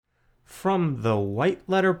From the White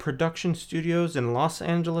Letter Production Studios in Los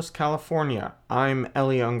Angeles, California, I'm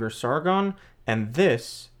Eli Unger-Sargon, and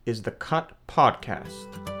this is the Cut Podcast.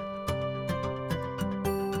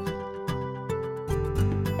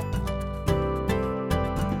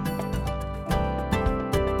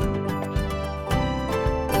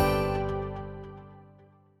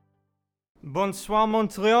 Bonsoir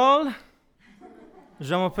Montreal,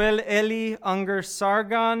 je m'appelle Eli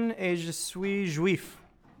Unger-Sargon et je suis juif.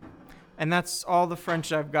 And that's all the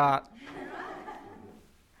French I've got.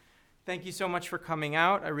 Thank you so much for coming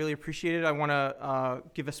out. I really appreciate it. I want to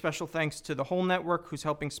give a special thanks to the Whole Network, who's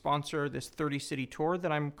helping sponsor this 30-city tour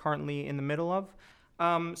that I'm currently in the middle of.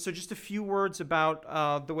 So just a few words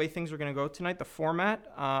about the way things are going to go tonight, the format.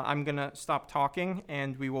 I'm going to stop talking,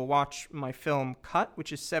 and we will watch my film Cut,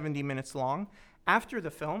 which is 70 minutes long. After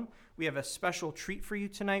the film, we have a special treat for you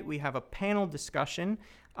tonight. We have a panel discussion.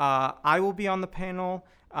 I will be on the panel.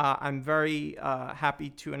 I'm very happy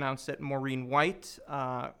to announce that Maurene White,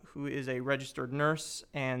 who is a registered nurse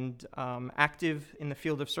and active in the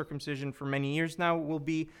field of circumcision for many years now, will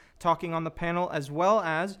be talking on the panel, as well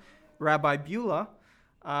as Rabbi Bulua,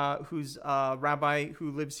 who's a rabbi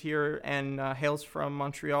who lives here and hails from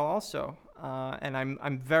Montreal also. And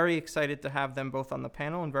I'm very excited to have them both on the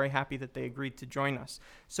panel and very happy that they agreed to join us.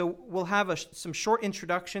 So we'll have some short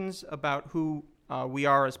introductions about who we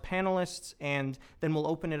are as panelists, and then we'll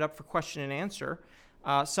open it up for question and answer.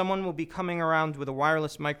 Someone will be coming around with a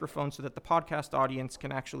wireless microphone so that the podcast audience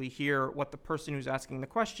can actually hear what the person who's asking the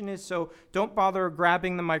question is. So don't bother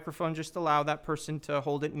grabbing the microphone. Just allow that person to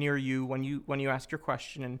hold it near you when you ask your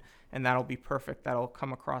question, and that'll be perfect. That'll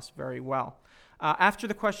come across very well. After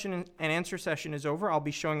the question and answer session is over, I'll be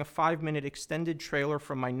showing a 5-minute extended trailer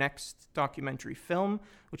from my next documentary film,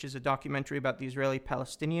 which is a documentary about the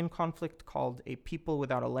Israeli-Palestinian conflict called A People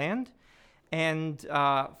Without a Land. And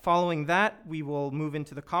following that, we will move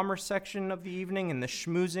into the commerce section of the evening and the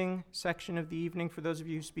schmoozing section of the evening. For those of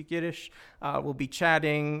you who speak Yiddish, we'll be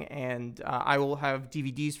chatting, and I will have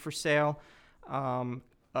DVDs for sale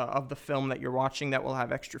of the film that you're watching that will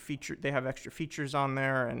have extra feature. They have extra features on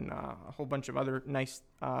there and a whole bunch of other nice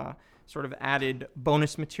sort of added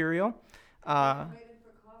bonus material.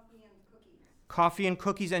 Coffee and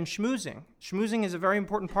cookies and schmoozing. Schmoozing is a very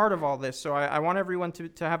important part of all this, so I want everyone to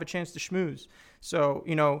have a chance to schmooze. So,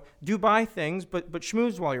 do buy things, but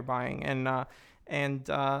schmooze while you're buying. And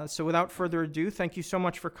so without further ado, thank you so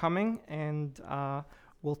much for coming, and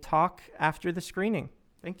we'll talk after the screening.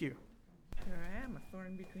 Thank you. Here I am, a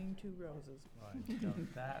thorn between two roses. Well, you know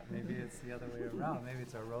that. Maybe it's the other way around. Maybe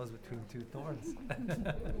it's a rose between two thorns.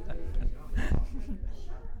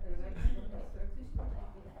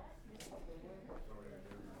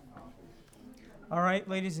 All right,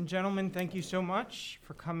 ladies and gentlemen, thank you so much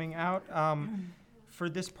for coming out. For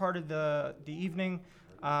this part of the evening,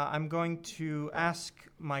 I'm going to ask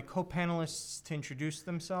my co-panelists to introduce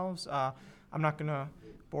themselves. I'm not going to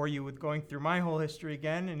bore you with going through my whole history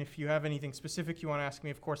again, and if you have anything specific you want to ask me,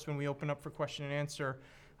 of course, when we open up for question and answer,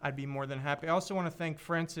 I'd be more than happy. I also want to thank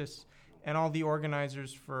Francis and all the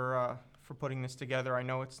organizers for putting this together. I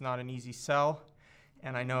know it's not an easy sell,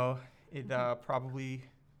 and I know it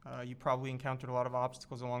you probably encountered a lot of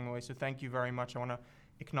obstacles along the way, so thank you very much. I want to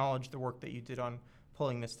acknowledge the work that you did on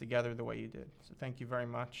pulling this together the way you did, so thank you very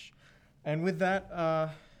much. And with that,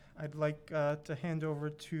 I'd like to hand over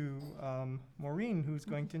to Maurene, who's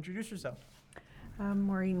going to introduce herself.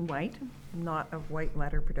 Maurene White, not of White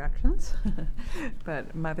Letter Productions,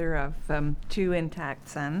 but mother of 2 intact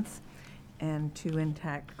sons and 2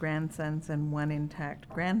 intact grandsons and 1 intact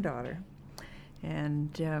granddaughter.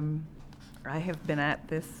 And I have been at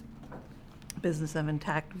this business of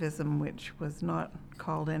intactivism, which was not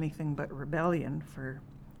called anything but rebellion, for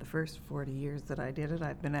the first 40 years that I did it.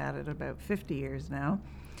 I've been at it about 50 years now,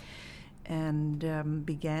 and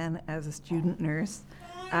began as a student nurse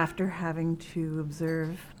after having to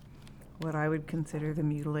observe what I would consider the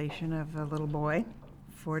mutilation of a little boy,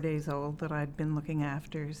 4 days old, that I'd been looking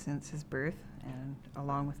after since his birth, and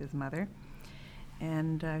along with his mother.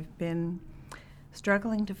 And I've been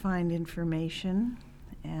struggling to find information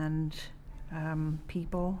and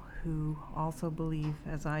people who also believe,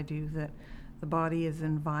 as I do, that the body is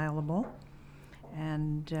inviolable,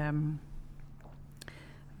 and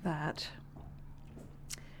that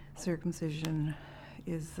circumcision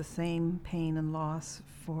is the same pain and loss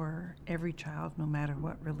for every child, no matter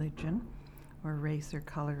what religion or race or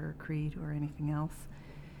color or creed or anything else.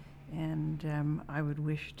 And I would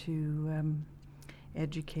wish to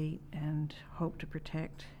educate and hope to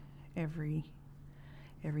protect every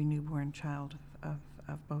newborn child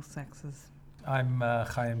of both sexes I'm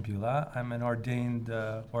Chaim Bulua. I'm an ordained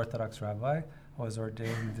Orthodox rabbi. I was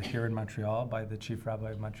ordained here in Montreal by the chief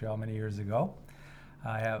rabbi of Montreal many years ago.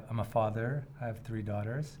 I'm a father. I have 3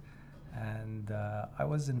 daughters. And I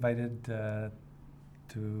was invited to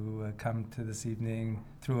come to this evening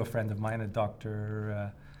through a friend of mine, a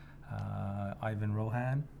Dr. Ivan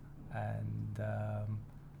Rohan. And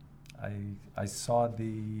I saw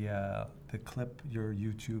the clip, your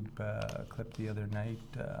YouTube clip the other night.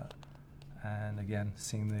 And again,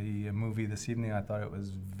 seeing the movie this evening, I thought it was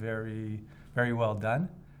very, very well done,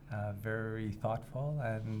 very thoughtful,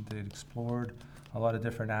 and it explored a lot of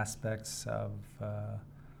different aspects of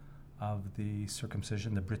the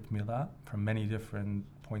circumcision, the Brit Milah, from many different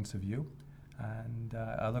points of view. And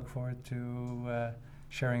I look forward to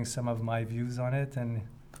sharing some of my views on it and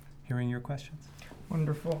hearing your questions.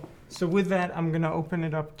 Wonderful. So with that, I'm going to open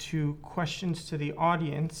it up to questions to the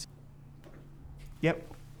audience. Yep.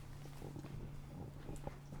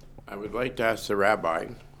 I would like to ask the rabbi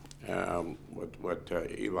what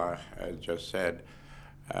Eli has just said.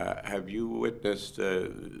 Have you witnessed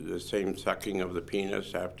the same sucking of the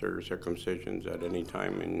penis after circumcisions at any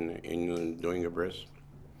time in doing a bris?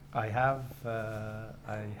 I have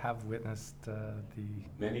witnessed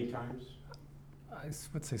Many times? I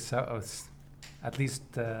would say so. At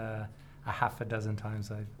least a half a dozen times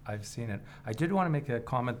I've seen it. I did want to make a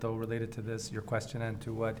comment, though, related to this, your question, and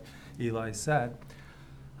to what Eli said.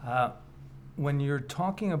 When you're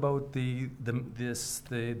talking about the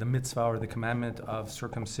mitzvah or the commandment of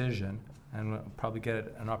circumcision, and we'll probably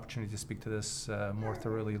get an opportunity to speak to this more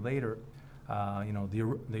thoroughly later,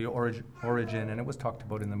 the origin, and it was talked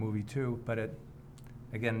about in the movie too, but it,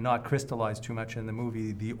 again, not crystallized too much in the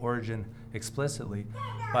movie, the origin explicitly.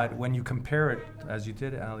 But when you compare it, as you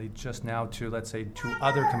did, Ali, just now to, let's say, to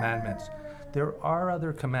other commandments, there are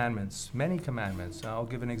other commandments, many commandments. I'll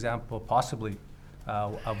give an example, possibly,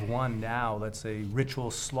 of one now, let's say,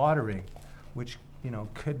 ritual slaughtering, which,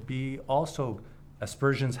 could be also,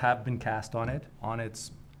 aspersions have been cast on it, on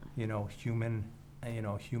its,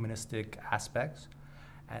 humanistic aspects.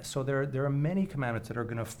 So there are many commandments that are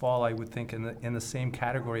going to fall, I would think, in the same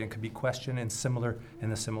category and could be questioned in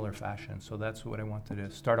a similar fashion. So that's what I wanted to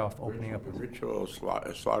start off opening up with. Ritual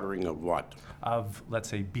slaughtering of what? Of, let's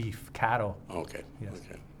say, beef, cattle. Okay. Yes.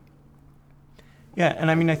 Okay. Yeah,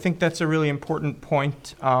 and I think that's a really important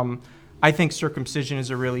point. I think circumcision is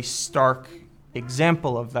a really stark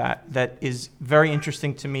example of that is very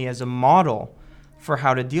interesting to me as a model for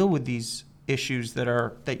how to deal with these issues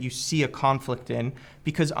that you see a conflict in,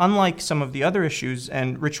 because unlike some of the other issues,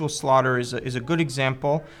 and ritual slaughter is a good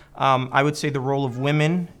example, I would say the role of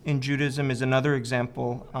women in Judaism is another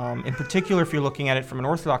example, in particular if you're looking at it from an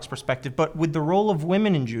Orthodox perspective. But with the role of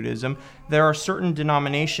women in Judaism, there are certain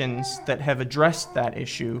denominations that have addressed that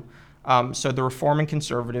issue. So the Reform and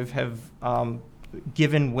Conservative have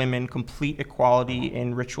given women complete equality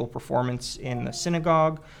in ritual performance in the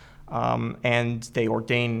synagogue, and they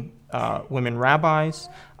ordain women rabbis.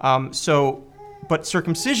 But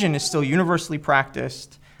circumcision is still universally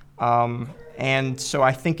practiced, and so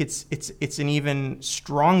I think it's an even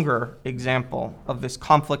stronger example of this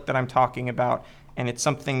conflict that I'm talking about, and it's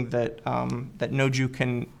something that no Jew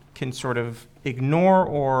can sort of ignore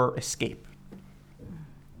or escape.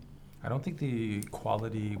 I don't think the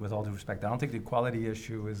equality, with all due respect, I don't think the equality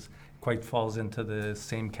issue quite falls into the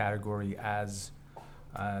same category as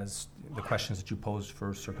the questions that you posed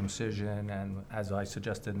for circumcision, and as I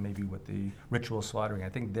suggested, maybe with the ritual slaughtering. I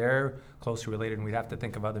think they're closely related, and we'd have to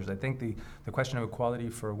think of others. I think the question of equality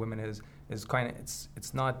for women is kind of,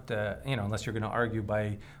 it's not unless you're going to argue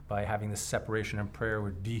by having this separation in prayer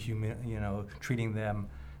with treating them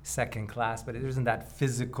second class, but it isn't that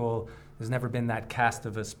physical. There's never been that cast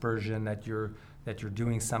of aspersion that you're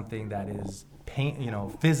doing something that is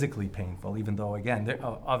physically painful, even though, again,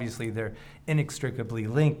 they're inextricably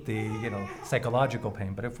linked, the psychological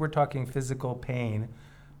pain. But if we're talking physical pain,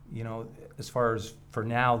 as far as for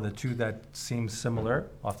now, the two that seem similar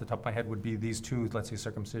off the top of my head would be these two, let's say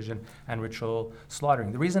circumcision and ritual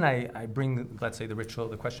slaughtering. The reason I bring, let's say,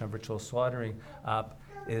 the question of ritual slaughtering up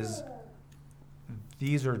is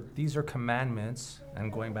these are commandments,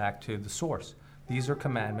 and going back to the source, these are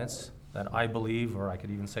commandments that I believe, or I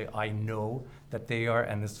could even say I know that they are,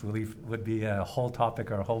 and this really would be a whole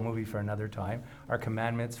topic or a whole movie for another time, are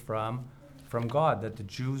commandments from God that the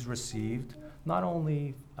Jews received. Not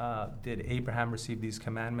only did Abraham receive these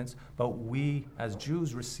commandments, but we as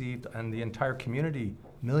Jews received, and the entire community,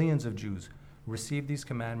 millions of Jews, received these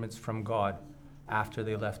commandments from God after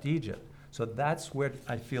they left Egypt. So that's where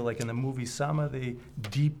I feel like in the movie some of the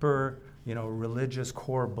deeper religious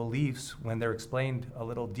core beliefs, when they're explained a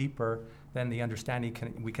little deeper then the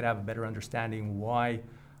understanding we could have a better understanding why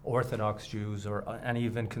Orthodox Jews and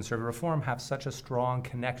even conservative reform have such a strong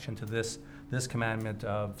connection to this commandment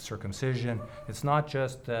of circumcision. It's not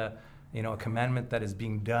just a commandment that is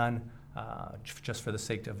being done just for the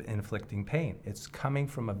sake of inflicting pain. It's coming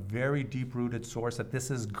from a very deep-rooted source that this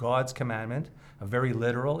is God's commandment, very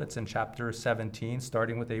literal. It's in chapter 17,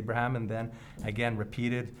 starting with Abraham, and then again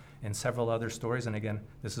repeated in several other stories. And again,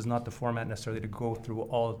 this is not the format necessarily to go through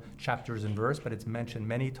all chapters and verse, but it's mentioned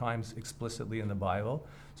many times explicitly in the Bible.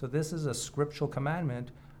 So this is a scriptural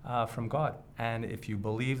commandment from God. And if you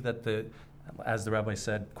believe that as the rabbi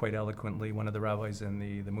said quite eloquently, one of the rabbis in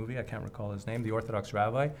the movie, I can't recall his name, the Orthodox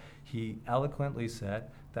rabbi, he eloquently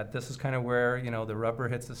said that this is kind of where, the rubber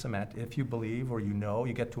hits the cement. If you believe or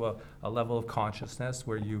you get to a level of consciousness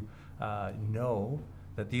where you know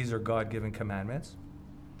that these are God-given commandments,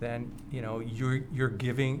 then, you're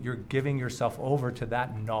giving yourself over to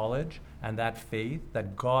that knowledge and that faith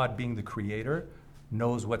that God, being the creator,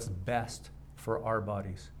 knows what's best for our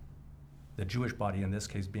bodies. The Jewish body, in this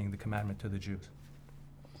case, being the commandment to the Jews.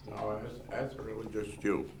 Now, as a religious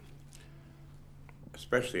Jew,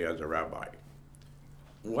 especially as a rabbi,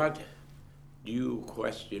 what do you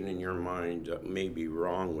question in your mind that may be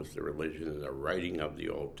wrong with the religion and the writing of the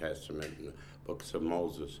Old Testament and the books of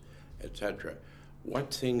Moses, etc.?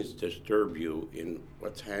 What things disturb you in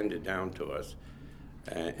what's handed down to us?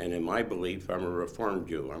 And in my belief, I'm a Reformed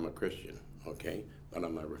Jew. I'm a Christian, okay? But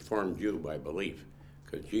I'm a Reformed Jew by belief,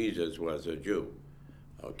 because Jesus was a Jew,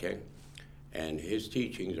 okay? And his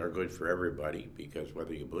teachings are good for everybody, because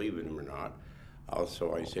whether you believe in him or not,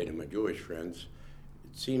 also I say to my Jewish friends,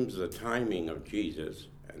 it seems the timing of Jesus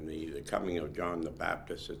and the coming of John the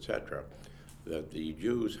Baptist, etc., that the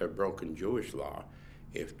Jews have broken Jewish law.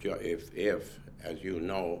 If, as you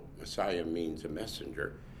know, Messiah means a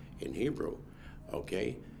messenger in Hebrew,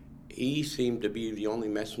 okay? He seemed to be the only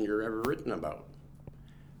messenger ever written about.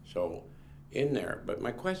 So, in there. But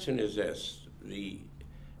my question is this.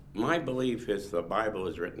 My belief is the Bible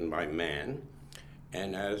is written by man,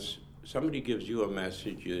 and as somebody gives you a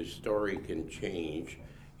message, the story can change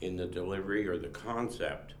in the delivery or the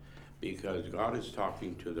concept, because God is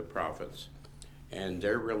talking to the prophets, and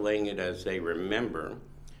they're relaying it as they remember.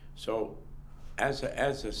 So, as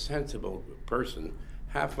a sensible person,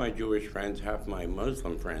 half my Jewish friends, half my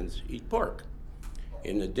Muslim friends eat pork.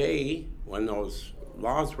 In the day when those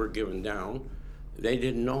laws were given down, they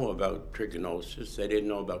didn't know about trichinosis. They didn't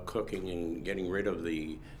know about cooking and getting rid of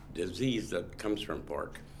the disease that comes from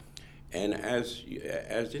pork. And as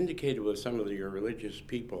indicated with some of your religious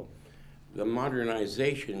people, the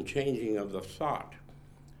modernization, changing of the thought,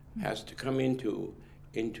 has to come into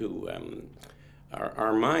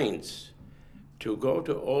our minds to go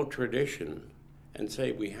to old tradition and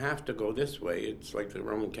say we have to go this way. It's like the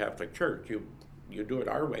Roman Catholic Church. You do it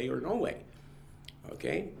our way or no way.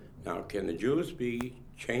 Okay? Now, can the Jews be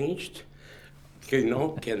changed?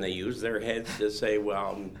 Can they use their heads to say,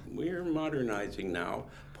 well, we're modernizing now.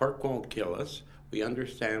 Pork won't kill us. We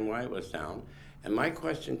understand why it was down. And my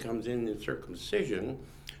question comes in circumcision,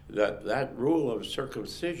 that rule of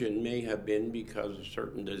circumcision may have been because of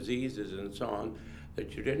certain diseases and so on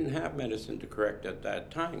that you didn't have medicine to correct at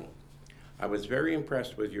that time. I was very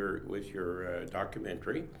impressed with your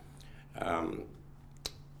documentary.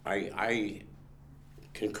 I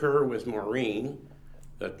concur with Maurene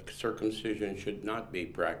that circumcision should not be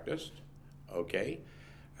practiced, okay?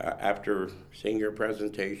 After seeing your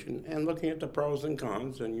presentation and looking at the pros and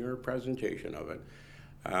cons and your presentation of it,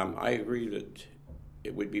 I agree that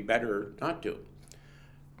it would be better not to.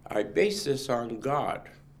 I base this on God.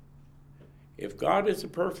 If God is a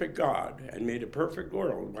perfect God and made a perfect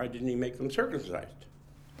world, why didn't he make them circumcised?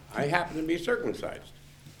 I happen to be circumcised,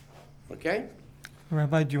 okay?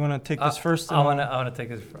 Rabbi, do you want to take this first? I want to take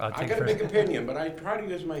this. I got a big opinion, but I try to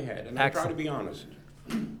use my head, and I try to be honest.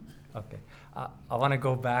 Okay. I want to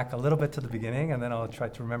go back a little bit to the beginning, and then I'll try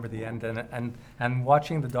to remember the end. And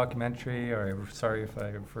watching the documentary, or sorry if I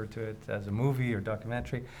refer to it as a movie or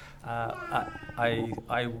documentary,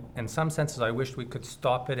 I in some senses I wish we could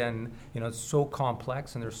stop it. And it's so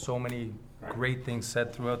complex, and there's so many great things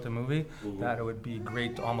said throughout the movie that it would be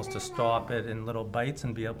great almost to stop it in little bites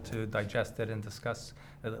and be able to digest it and discuss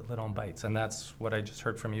little bites. And that's what I just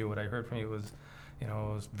heard from you. What I heard from you was,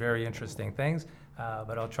 was very interesting things.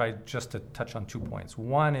 But I'll try just to touch on 2 points.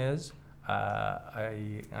 One is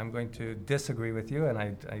I'm going to disagree with you, and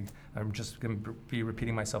I'm just going to be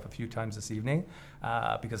repeating myself a few times this evening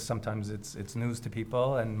because sometimes it's news to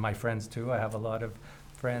people, and my friends too. I have a lot of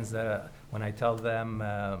friends that when I tell them,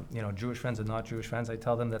 Jewish friends and not Jewish friends, I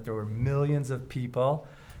tell them that there were millions of people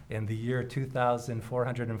in the year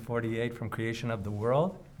 2448 from creation of the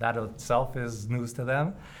world. That itself is news to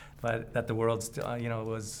them. But that the world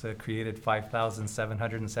was created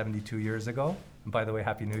 5,772 years ago. And by the way,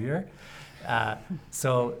 Happy New Year.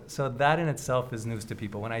 So that in itself is news to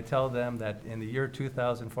people. When I tell them that in the year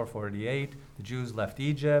 2448, the Jews left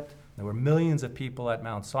Egypt, there were millions of people at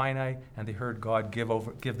Mount Sinai, and they heard God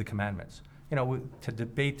give the commandments. To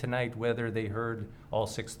debate tonight whether they heard all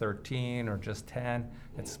 613 or just 10,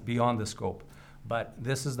 it's beyond the scope. But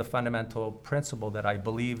this is the fundamental principle that I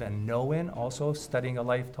believe and know in, also studying a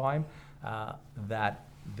lifetime, that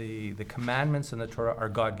the commandments in the Torah are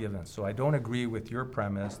God-given. So I don't agree with your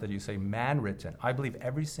premise that you say man-written. I believe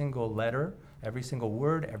every single letter, every single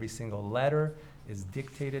word, every single letter is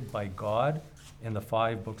dictated by God in the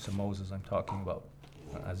 5 books of Moses I'm talking about,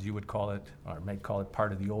 as you would call it, or may call it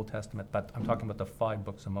part of the Old Testament, but I'm talking about the 5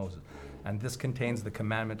 books of Moses. And this contains the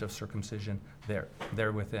commandment of circumcision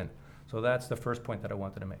there within. So that's the first point that I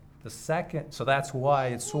wanted to make. The second, so that's why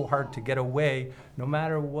it's so hard to get away, no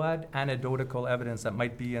matter what anecdotal evidence that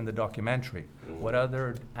might be in the documentary, what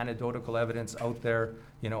other anecdotal evidence out there,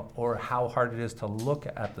 or how hard it is to look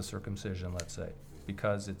at the circumcision, let's say,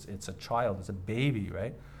 because it's a child, it's a baby,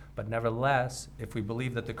 right? But nevertheless, if we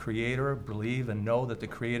believe that the Creator, believe and know that the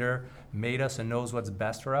Creator made us and knows what's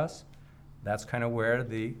best for us, that's kind of where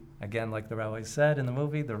again, like the rabbi said in the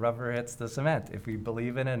movie, the rubber hits the cement. If we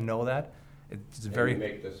believe in it and know that, it's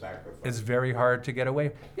make the sacrifice. It's very hard to get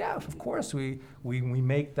away. Yeah, of course, we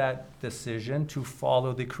make that decision to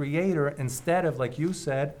follow the Creator instead of, like you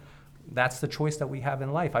said, that's the choice that we have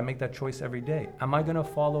in life. I make that choice every day. Am I going to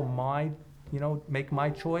follow make my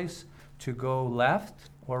choice to go left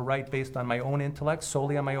or right based on my own intellect,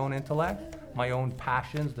 solely on my own intellect, my own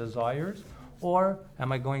passions, desires? Or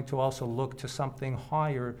am I going to also look to something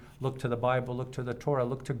higher, look to the Bible, look to the Torah,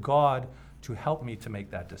 look to God to help me to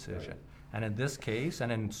make that decision? And in this case,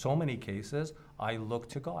 and in so many cases, I look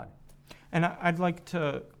to God. And I'd like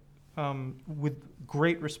to, with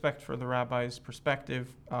great respect for the rabbi's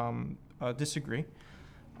perspective, disagree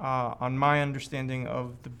on my understanding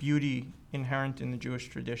of the beauty inherent in the Jewish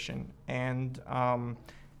tradition. And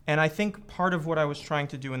I think part of what I was trying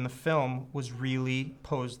to do in the film was really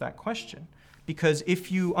pose that question. Because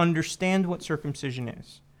if you understand what circumcision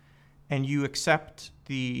is, and you accept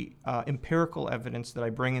the empirical evidence that I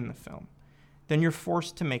bring in the film, then you're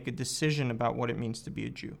forced to make a decision about what it means to be a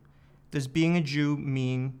Jew. Does being a Jew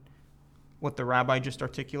mean what the rabbi just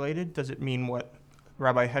articulated? Does it mean what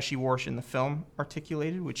Rabbi Heshi Warsh in the film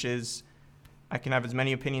articulated, which is, I can have as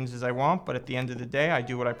many opinions as I want, but at the end of the day, I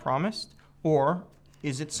do what I promised? Or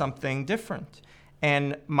is it something different?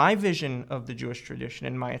 And my vision of the Jewish tradition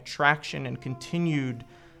and my attraction and continued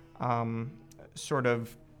sort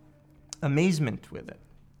of amazement with it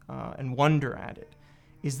and wonder at it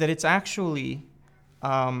is that it's actually,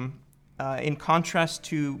 in contrast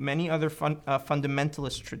to many other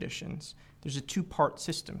fundamentalist traditions, there's a 2-part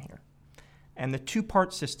system here. And the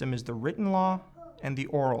 2-part system is the written law and the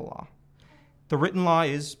oral law. The written law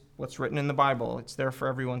is what's written in the Bible. It's there for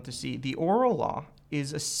everyone to see. The oral law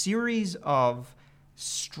is a series of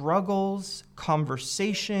struggles,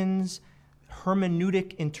 conversations,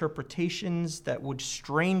 hermeneutic interpretations that would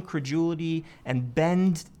strain credulity and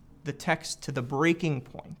bend the text to the breaking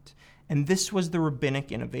point. And this was the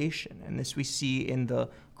rabbinic innovation. And this we see in the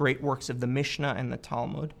great works of the Mishnah and the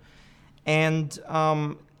Talmud. And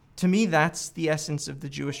to me, that's the essence of the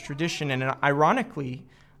Jewish tradition. And ironically,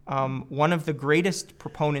 one of the greatest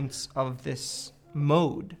proponents of this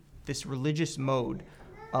mode, this religious mode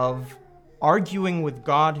of arguing with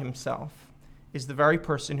God himself, is the very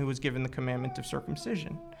person who was given the commandment of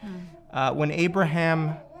circumcision. When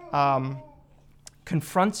Abraham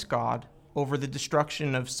confronts God over the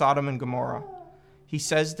destruction of Sodom and Gomorrah, he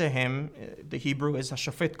says to him, the Hebrew is,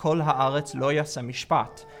 "Hashofet kol haaretz lo yasa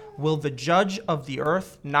mishpat." Will the judge of the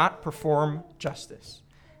earth not perform justice?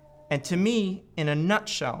 And to me, in a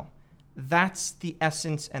nutshell, that's the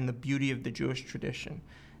essence and the beauty of the Jewish tradition.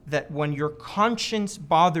 That when your conscience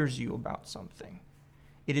bothers you about something,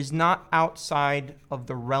 it is not outside of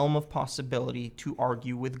the realm of possibility to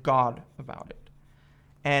argue with God about it.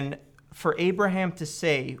 And for Abraham to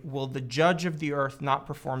say, will the judge of the earth not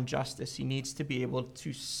perform justice, he needs to be able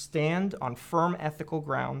to stand on firm ethical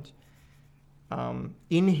ground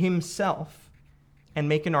in himself and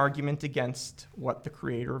make an argument against what the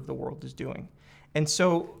creator of the world is doing. And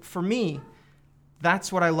so for me,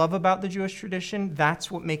 that's what I love about the Jewish tradition. That's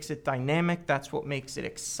what makes it dynamic. That's what makes it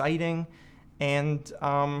exciting. And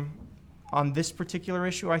on this particular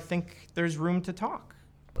issue, I think there's room to talk.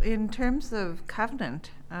 In terms of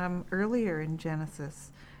covenant, earlier in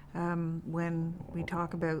Genesis, when we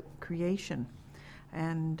talk about creation.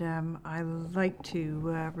 And I like to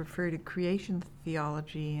refer to creation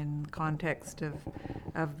theology in the context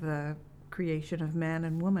of the creation of man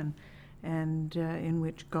and woman, and in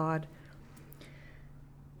which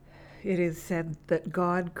it is said that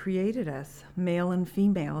God created us, male and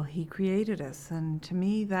female, he created us. And to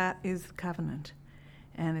me, that is the covenant.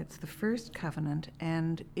 And it's the first covenant.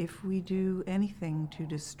 And if we do anything to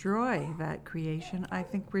destroy that creation, I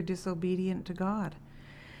think we're disobedient to God.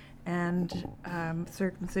 And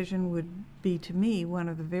circumcision would be, to me, one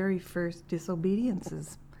of the very first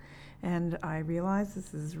disobediences. And I realize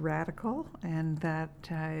this is radical, and that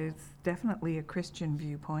it's definitely a Christian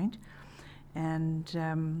viewpoint.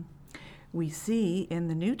 And we see in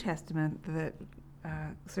the New Testament that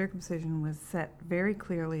circumcision was set very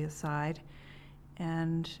clearly aside,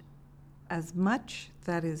 and as much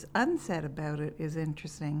that is unsaid about it is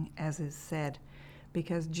interesting as is said,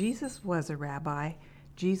 because Jesus was a rabbi.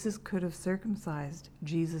 Jesus could have circumcised.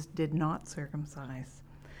 Jesus did not circumcise.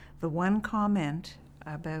 The one comment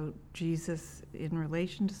about Jesus in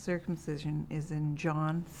relation to circumcision is in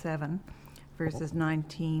John 7, verses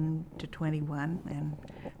 19 to 21. And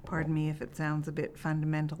pardon me if it sounds a bit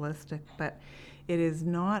fundamentalistic, but it is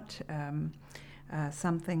not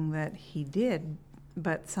something that he did,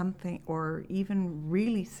 but something, or even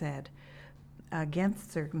really said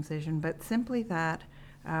against circumcision, but simply that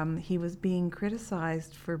he was being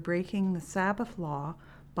criticized for breaking the Sabbath law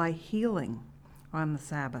by healing on the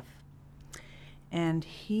Sabbath. And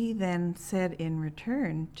he then said in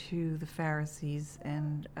return to the Pharisees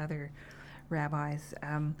and other rabbis,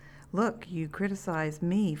 look, you criticize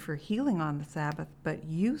me for healing on the Sabbath, but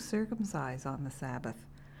you circumcise on the Sabbath.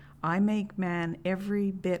 I make man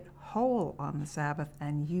every bit whole on the Sabbath,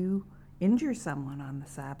 and you injure someone on the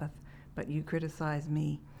Sabbath, but you criticize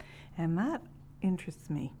me. And that interests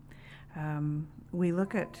me. We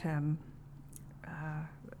look at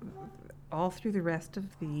all through the rest of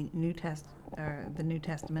the New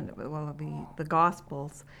Testament, well, the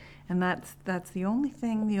Gospels, and that's the only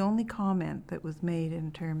thing, the only comment that was made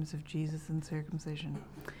in terms of Jesus and circumcision.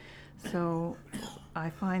 So I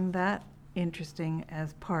find that interesting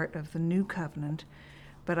as part of the New Covenant,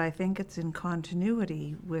 but I think it's in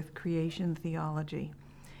continuity with creation theology.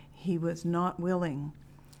 He was not willing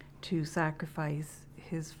to sacrifice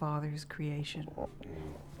his Father's creation.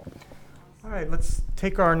 All right, let's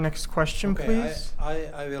take our next question, please.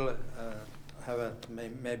 I will have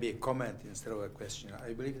maybe a comment instead of a question.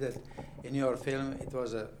 I believe that in your film it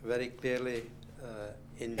was very clearly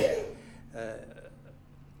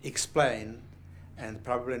explained, and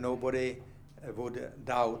probably nobody would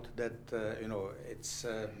doubt that it's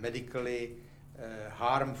medically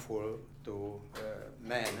harmful to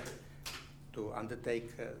man to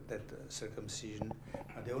undertake that circumcision.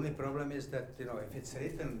 The only problem is that if it's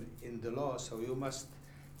written in the law, so you must.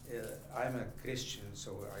 I'm a Christian,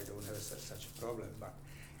 so I don't have such a problem. But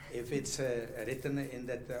if it's written in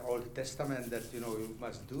that Old Testament that you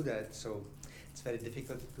must do that, so it's very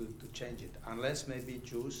difficult to change it, unless maybe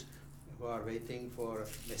Jews who are waiting for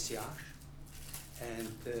Messiah, and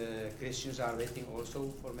Christians are waiting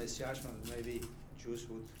also for Messiah. Maybe Jews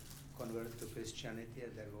would convert to Christianity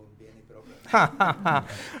and there won't be any problem.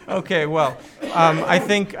 Okay, well, I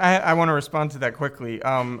think I want to respond to that quickly.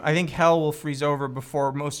 I think hell will freeze over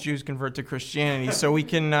before most Jews convert to Christianity, so we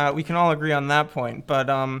can all agree on that point. But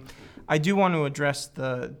I do want to address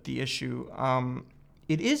the issue.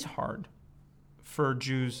 It is hard for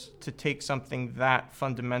Jews to take something that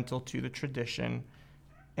fundamental to the tradition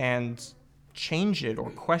and change it or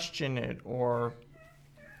question it or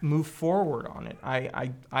move forward on it.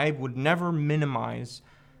 I would never minimize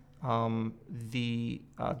the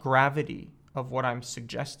gravity of what I'm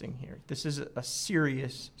suggesting here. This is a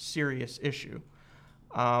serious issue.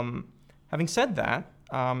 Having said that,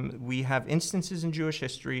 we have instances in Jewish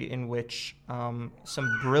history in which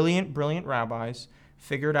some brilliant rabbis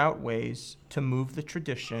figured out ways to move the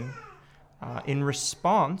tradition in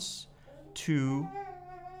response to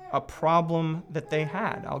a problem that they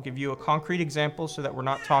had. I'll give you a concrete example so that we're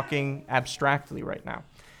not talking abstractly right now.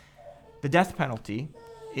 The death penalty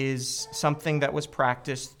is something that was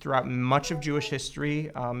practiced throughout much of Jewish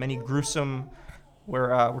history. Many gruesome,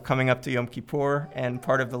 we're coming up to Yom Kippur, and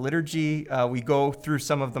part of the liturgy, we go through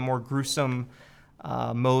some of the more gruesome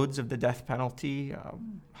modes of the death penalty,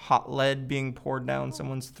 hot lead being poured down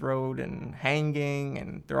someone's throat and hanging,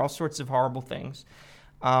 and there are all sorts of horrible things.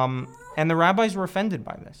 And the rabbis were offended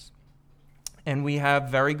by this. And we have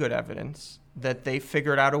very good evidence that they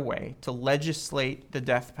figured out a way to legislate the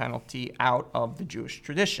death penalty out of the Jewish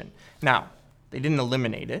tradition. Now, they didn't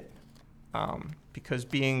eliminate it. because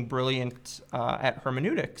being brilliant at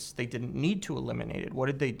hermeneutics, they didn't need to eliminate it. What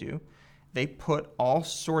did they do? They put all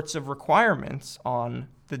sorts of requirements on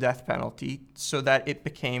the death penalty so that it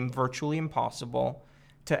became virtually impossible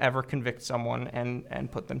to ever convict someone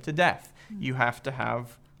and put them to death. You have to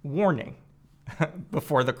have warning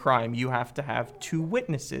before the crime. You have to have 2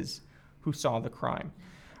 witnesses who saw the crime.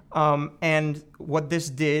 And what this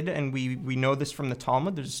did, and we know this from the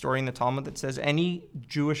Talmud, there's a story in the Talmud that says any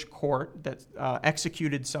Jewish court that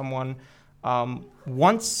executed someone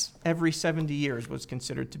once every 70 years was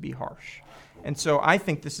considered to be harsh. And so I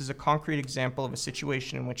think this is a concrete example of a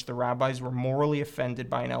situation in which the rabbis were morally offended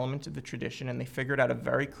by an element of the tradition, and they figured out a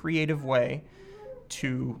very creative way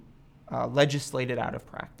to legislate it out of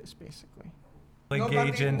practice, basically.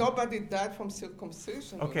 Nobody died from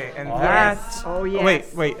circumcision. Okay, and Yes. Oh,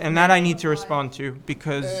 yes. Wait, and that I need to respond to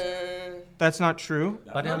because that's not true.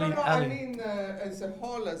 But No, Ellie, I mean, as a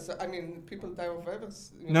whole, people die of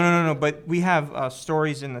everything. No. But we have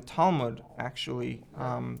stories in the Talmud, actually.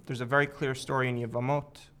 There's a very clear story in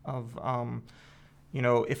Yevamot of,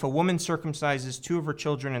 if a woman circumcises 2 of her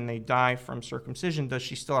children and they die from circumcision, does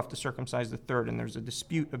she still have to circumcise the 3rd? And there's a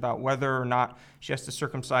dispute about whether or not she has to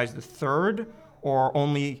circumcise the 3rd or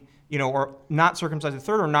only, or not circumcise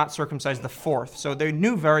the 3rd or not circumcise the 4th. So they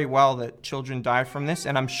knew very well that children die from this,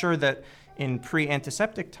 and I'm sure that in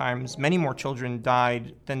pre-antiseptic times, many more children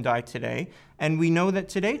died than die today. And we know that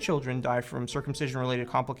today children die from circumcision-related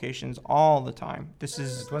complications all the time.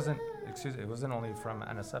 it wasn't only from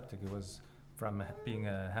antiseptic, it was from being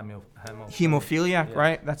a Hemophiliac, Yeah.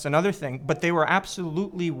 right? That's another thing. But they were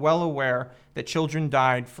absolutely well aware that children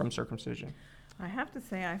died from circumcision. I have to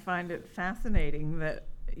say, I find it fascinating that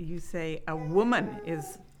you say a woman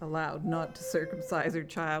is allowed not to circumcise her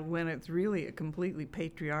child when it's really a completely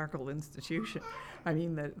patriarchal institution. I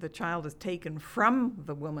mean, the child is taken from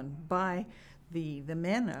the woman by the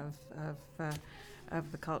men of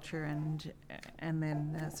the culture and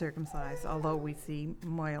then circumcised, although we see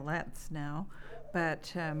moyalettes now.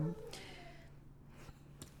 But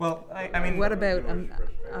Well, I mean, what about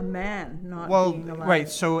a man not being allowed? Right.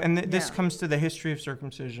 So, and this Yeah. comes to the history of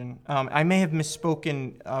circumcision. I may have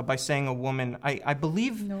misspoken by saying a woman. I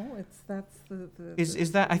believe. No, that's the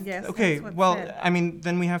Is that yes, okay? that's what's Well, said. I mean,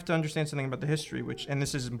 then we have to understand something about the history, and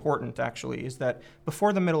this is important actually, is that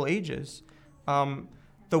before the Middle Ages,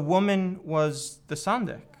 the woman was the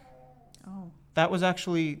sandik. Oh.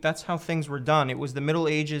 That's how things were done. It was the Middle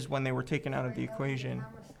Ages when they were taken out of the equation.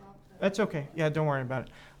 That's okay. Yeah, don't worry about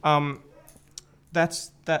it.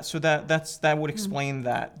 That would explain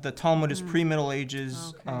that. The Talmud is pre-Middle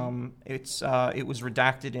Ages. Okay. It was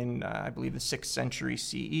redacted in I believe the 6th century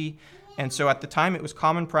CE, and so at the time it was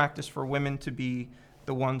common practice for women to be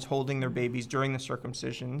the ones holding their babies during the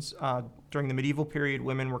circumcisions. During the medieval period,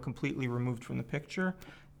 women were completely removed from the picture.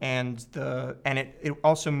 And it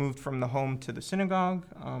also moved from the home to the synagogue.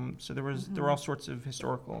 So there were all sorts of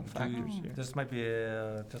historical factors here. This might be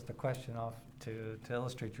just a question to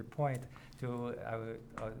illustrate your point.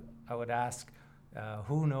 I would ask,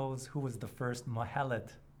 who knows who was the first Mohalet?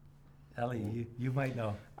 Ellie, you might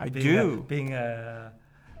know. I being do. Being a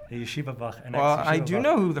yeshiva bach. Well, I do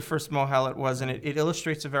know who the first Mohalet was, and it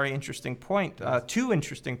illustrates a very interesting point. 2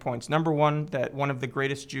 interesting points. Number one, that one of the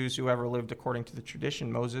greatest Jews who ever lived according to the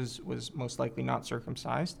tradition, Moses, was most likely not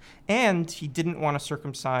circumcised. And he didn't want to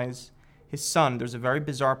circumcise his son. There's a very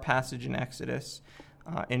bizarre passage in Exodus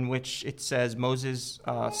in which it says Moses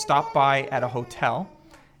stopped by at a hotel,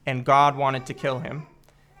 and God wanted to kill him.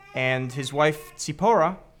 And his wife,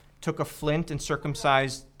 Tzipporah, took a flint and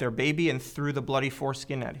circumcised their baby and threw the bloody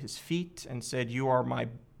foreskin at his feet and said, "You are my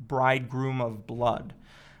bridegroom of blood."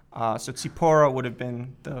 So Tzipporah would have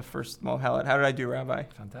been the first Mohalet. How did I do, Rabbi?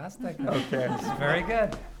 Fantastic. Okay. Very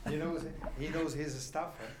good. He knows his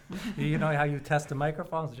stuff. Huh? You know how you test the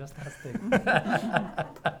microphones? Just testing.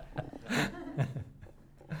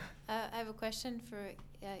 I have a question for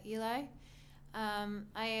Eli.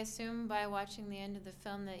 I assume by watching the end of the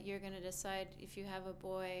film that you're going to decide if you have a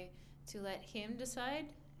boy to let him decide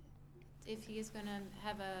if he is going to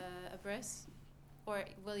have a bris, or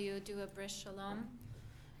will you do a bris shalom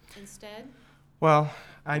instead? Well,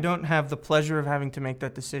 I don't have the pleasure of having to make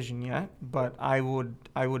that decision yet, but I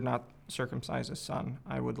would not circumcise a son.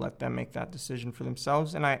 I would let them make that decision for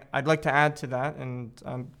themselves. And I'd like to add to that, and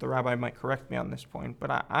the rabbi might correct me on this point,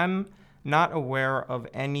 but I'm not aware of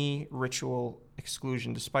any ritual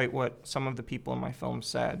exclusion, despite what some of the people in my film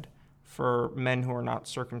said, for men who are not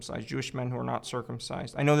circumcised, Jewish men who are not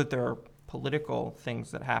circumcised. I know that there are political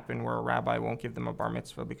things that happen where a rabbi won't give them a bar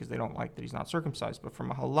mitzvah because they don't like that he's not circumcised, but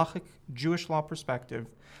from a halachic Jewish law perspective,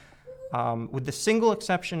 with the single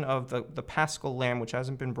exception of the Paschal lamb, which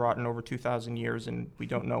hasn't been brought in over 2,000 years, and we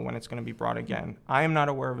don't know when it's going to be brought again. I am not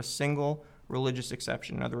aware of a single religious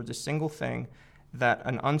exception, in other words, a single thing that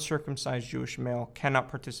an uncircumcised Jewish male cannot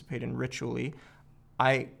participate in ritually.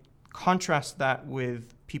 I contrast that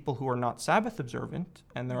with people who are not Sabbath observant,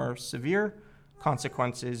 and there are severe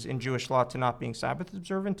consequences in Jewish law to not being Sabbath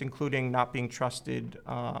observant, including not being trusted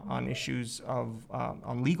on issues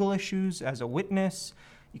on legal issues as a witness.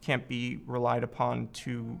 You can't be relied upon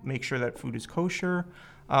to make sure that food is kosher.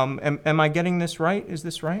 Am I getting this right? Is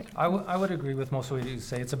this right? I would agree with most of what you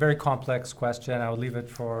say. It's a very complex question. I would leave it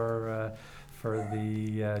for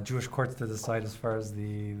the Jewish courts to decide as far as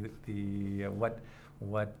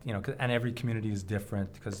what and every community is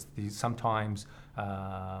different, because sometimes the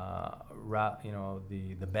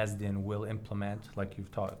Beis Din will implement, like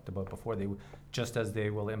you've talked about before, just as they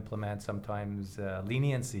will implement sometimes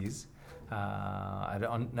leniencies. I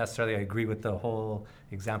don't necessarily agree with the whole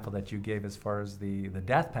example that you gave as far as the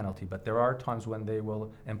death penalty, but there are times when they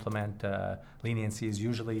will implement leniencies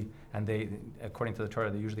usually, and they, according to the Torah,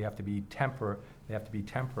 they usually have to be They have to be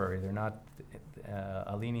temporary. They're not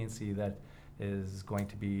a leniency that is going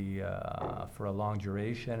to be for a long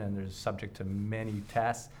duration, and there's subject to many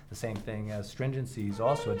tests. The same thing as stringencies,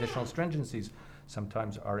 also additional stringencies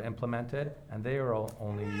sometimes are implemented, and they are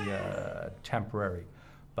only temporary.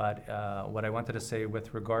 But what I wanted to say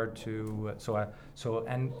with regard to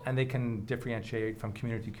and they can differentiate from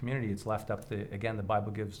community to community. It's left up the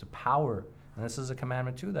Bible gives the power, and this is a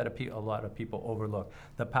commandment too that a lot of people overlook.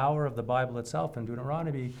 The power of the Bible itself in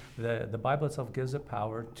Deuteronomy, the Bible itself gives a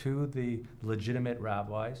power to the legitimate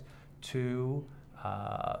rabbis to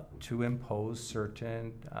impose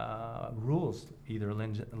certain rules, either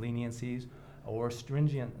leniencies or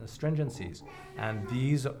stringencies,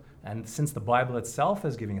 and since the Bible itself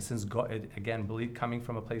is giving it, since God, coming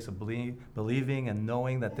from a place of believing and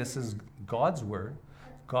knowing that this is God's word,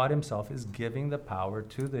 God himself is giving the power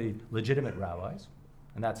to the legitimate rabbis,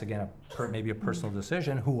 and that's again maybe a personal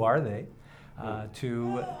decision. Who are they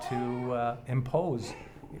to impose,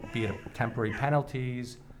 be it temporary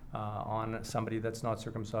penalties on somebody that's not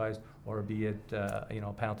circumcised, or be it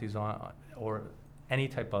penalties on or any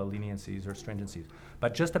type of leniencies or stringencies.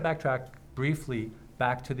 But just to backtrack briefly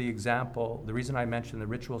back to the example, the reason I mentioned the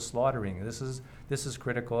ritual slaughtering, this is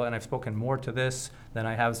critical, and I've spoken more to this than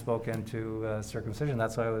I have spoken to circumcision.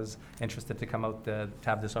 That's why I was interested to come out to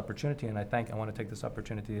have this opportunity, and I want to take this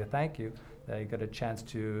opportunity to thank you that I got a chance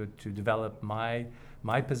to develop my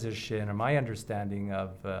position or my understanding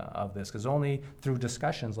of this, because only through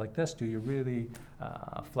discussions like this do you really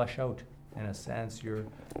flesh out, in a sense, your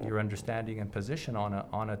understanding and position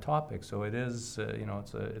on a topic. So it is,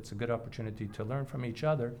 it's a good opportunity to learn from each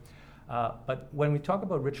other. But when we talk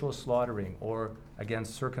about ritual slaughtering or, again,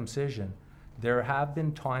 circumcision, there have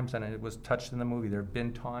been times, and it was touched in the movie, there have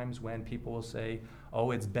been times when people will say,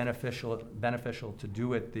 oh, it's beneficial to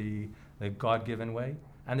do it the God-given way.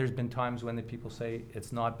 And there's been times when the people say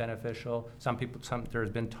it's not beneficial.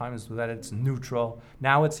 There's been times that it's neutral.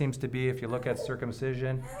 Now it seems to be, if you look at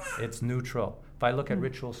circumcision, it's neutral. If I look at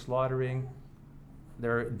ritual slaughtering,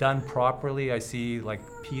 they're done properly. I see like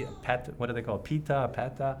what do they call it? Peta.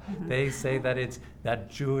 Mm-hmm. They say that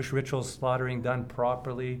Jewish ritual slaughtering done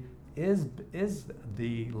properly is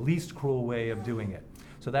the least cruel way of doing it.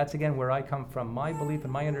 So that's again where I come from. My belief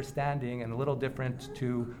and my understanding, and a little different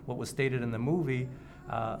to what was stated in the movie.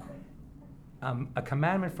 A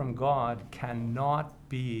commandment from God cannot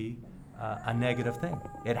be a negative thing.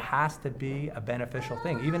 It has to be a beneficial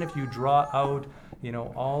thing. Even if you draw out,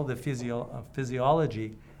 all the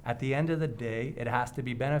physiology, at the end of the day, it has to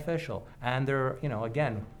be beneficial. And there,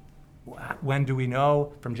 again, when do we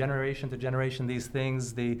know? From generation to generation, these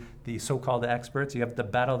things, the so-called experts, you have the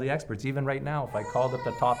battle of the experts. Even right now, if I called up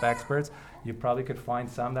the top experts, you probably could find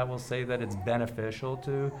some that will say that it's beneficial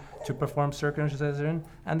to perform circumcision,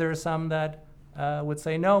 and there are some that would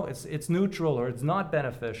say no, it's neutral or it's not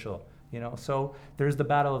beneficial. So there's the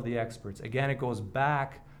battle of the experts. Again, it goes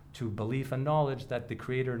back to belief and knowledge that the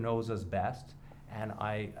Creator knows us best. And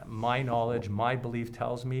my knowledge, my belief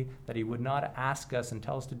tells me that he would not ask us and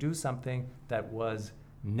tell us to do something that was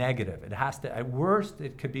negative. It has to, at worst,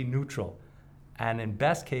 it could be neutral. And in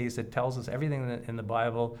best case, it tells us everything in the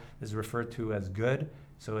Bible is referred to as good.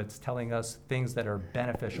 So it's telling us things that are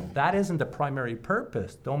beneficial. That isn't the primary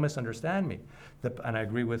purpose. Don't misunderstand me. And I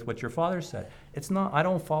agree with what your father said. It's not. I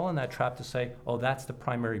don't fall in that trap to say, oh, that's the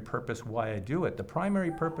primary purpose why I do it. The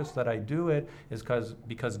primary purpose that I do it is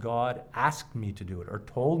because God asked me to do it or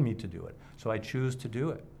told me to do it. So I choose to do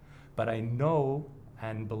it. But I know,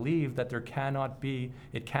 and believe that it cannot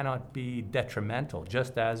be detrimental,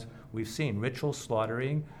 just as we've seen ritual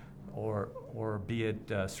slaughtering, or be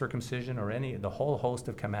it circumcision or the whole host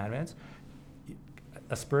of commandments.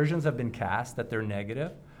 Aspersions have been cast that they're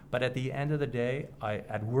negative, but at the end of the day,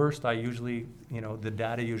 at worst, I usually, the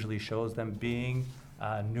data usually shows them being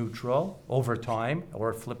neutral over time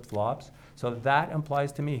or flip-flops. So that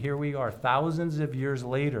implies to me, here we are, thousands of years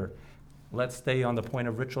later, let's stay on the point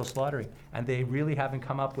of ritual slaughtering, and they really haven't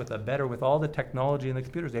come up with with all the technology and the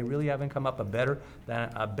computers, they really haven't come up a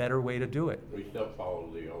better way to do it. We still follow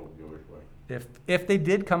the old Jewish way. If they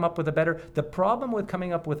did come up with the problem with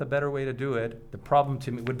coming up with a better way to do it, the problem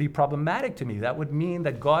to me would be problematic to me. That would mean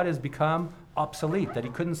that God has become obsolete, that he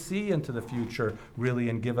couldn't see into the future really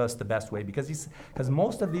and give us the best way, because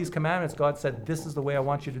most of these commandments, God said, this is the way I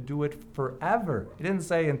want you to do it forever. He didn't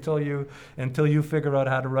say until you figure out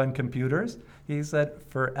how to run computers. He said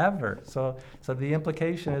forever. So the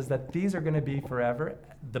implication is that these are going to be forever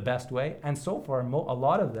the best way. And so far, a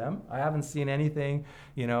lot of them, I haven't seen anything,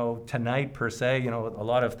 tonight per se. A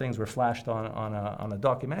lot of things were flashed on a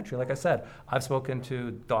documentary. Like I said, I've spoken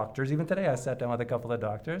to doctors. Even today, I sat down with a couple of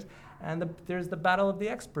doctors, and there's the battle of the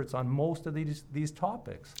experts on most of these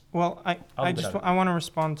topics. Well, I want to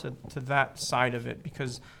respond to that side of it,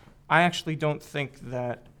 because I actually don't think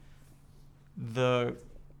that the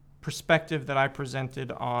perspective that I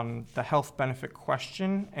presented on the health benefit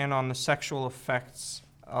question and on the sexual effects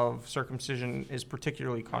of circumcision is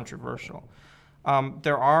particularly controversial.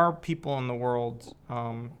 There are people in the world,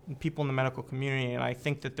 people in the medical community, and I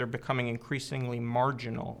think that they're becoming increasingly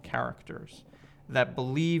marginal characters that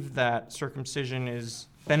believe that circumcision is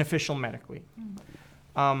beneficial medically.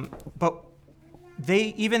 But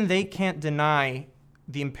they can't deny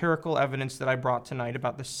the empirical evidence that I brought tonight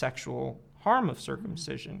about the sexual harm of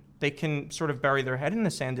circumcision. They can sort of bury their head in the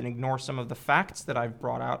sand and ignore some of the facts that I've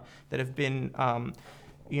brought out that have been,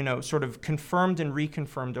 sort of confirmed and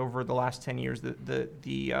reconfirmed over the last 10 years.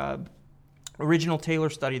 The original Taylor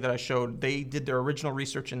study that I showed, they did their original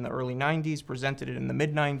research in the early 90s, presented it in the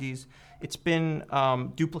mid-90s. It's been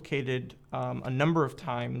duplicated a number of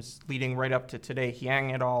times leading right up to today.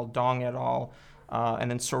 Hyang et al., Dong et al.,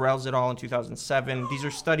 and then Sorrells et al. In 2007. These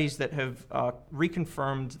are studies that have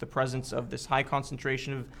reconfirmed the presence of this high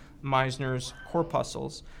concentration of Meissner's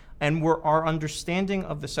corpuscles. And our understanding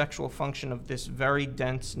of the sexual function of this very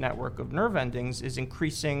dense network of nerve endings is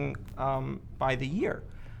increasing by the year.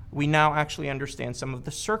 We now actually understand some of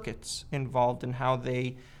the circuits involved in how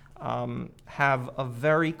they have a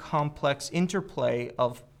very complex interplay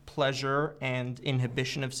of pleasure and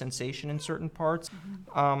inhibition of sensation in certain parts.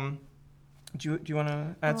 Do you want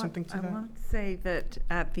to add something to that? I want to say that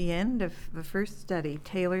at the end of the first study,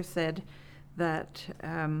 Taylor said that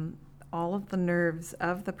all of the nerves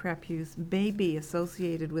of the prepuce may be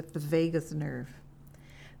associated with the vagus nerve.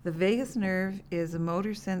 The vagus nerve is a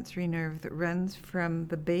motor sensory nerve that runs from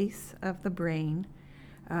the base of the brain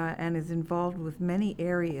and is involved with many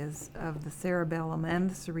areas of the cerebellum and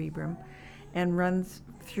the cerebrum, and runs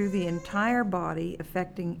through the entire body,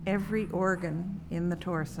 affecting every organ in the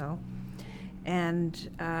torso. And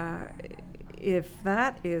if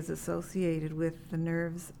that is associated with the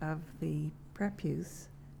nerves of the prepuce,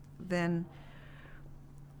 then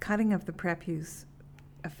cutting of the prepuce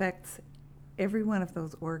affects every one of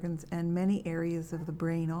those organs and many areas of the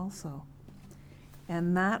brain also.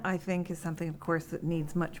 And that, I think, is something, of course, that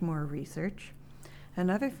needs much more research.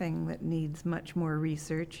 Another thing that needs much more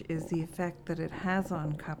research is the effect that it has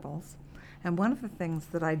on couples. And one of the things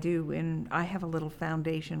that I do I have a little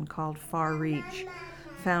foundation called Far Reach,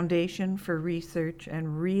 Foundation for Research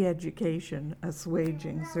and Re-Education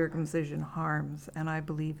Assuaging Circumcision Harms. And I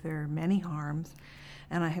believe there are many harms.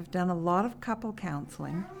 And I have done a lot of couple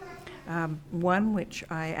counseling. One which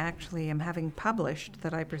I actually am having published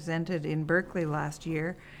that I presented in Berkeley last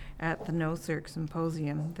year at the No Circ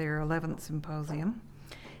Symposium, their 11th symposium,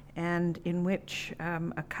 and in which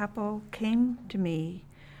a couple came to me,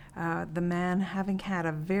 the man having had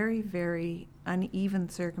a very, very uneven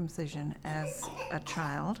circumcision as a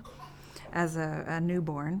child, as a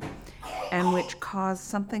newborn, and which caused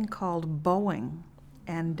something called bowing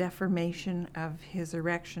and deformation of his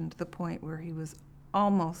erection to the point where he was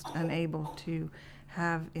almost unable to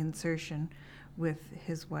have insertion with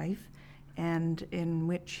his wife, and in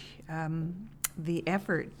which the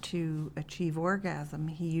effort to achieve orgasm,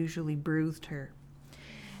 he usually bruised her.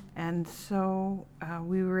 And so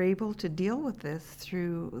we were able to deal with this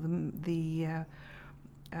through the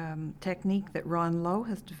technique that Ron Lowe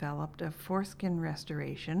has developed of foreskin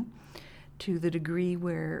restoration, to the degree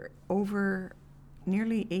where over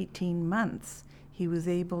nearly 18 months he was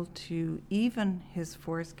able to even his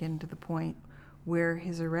foreskin to the point where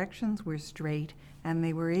his erections were straight and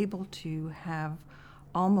they were able to have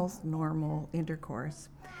almost normal intercourse.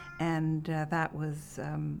 And that was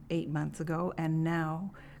 8 months ago, and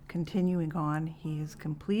now, continuing on, he has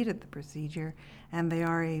completed the procedure, and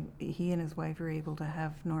he and his wife are able to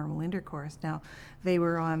have normal intercourse. Now, they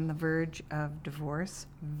were on the verge of divorce,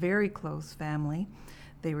 very close family.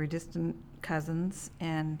 They were distant cousins,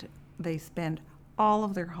 and they spent all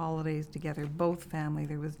of their holidays together, both family.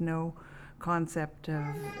 There was no concept of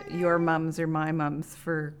your mums or my mums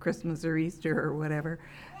for Christmas or Easter or whatever.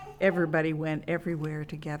 Everybody went everywhere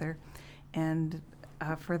together. And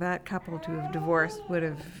for that couple to have divorced would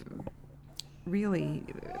have really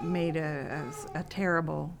made a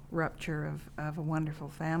terrible rupture of a wonderful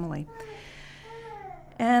family.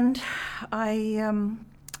 And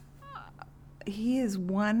he is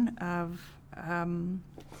one of,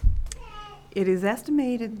 it is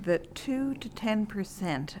estimated that 2 to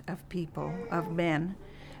 10% of people, of men,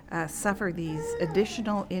 suffer these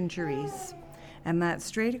additional injuries. And that's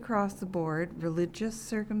straight across the board, religious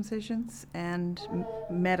circumcisions and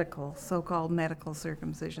medical, so-called medical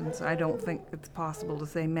circumcisions. I don't think it's possible to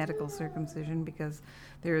say medical circumcision because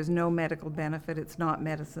there is no medical benefit. It's not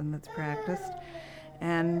medicine that's practiced.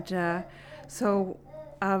 And so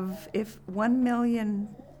if 1 million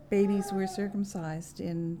babies were circumcised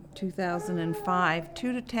in 2005,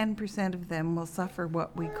 2 to 10% of them will suffer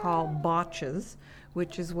what we call botches,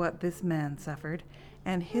 which is what this man suffered.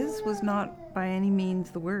 And his was not by any means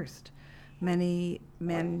the worst. Many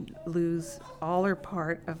men lose all or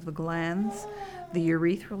part of the glands, the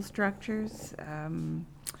urethral structures.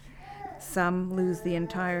 Some lose the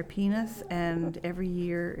entire penis, and every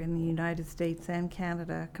year in the United States and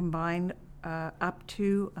Canada combined, up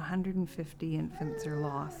to 150 infants are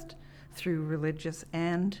lost through religious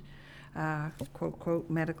and, quote, quote,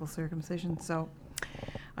 medical circumcision. So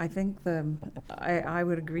I think I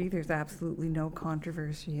would agree there's absolutely no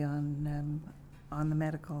controversy on the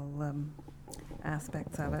medical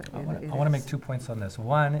aspects of it. I want to make 2 points on this.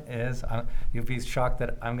 One is, you'll be shocked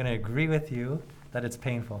that I'm going to agree with you that it's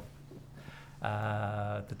painful.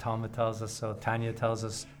 The Talmud tells us so, Tanya tells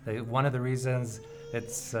us that one of the reasons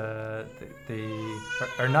it's not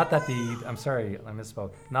that I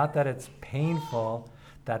misspoke, not that it's painful,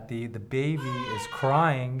 that the baby is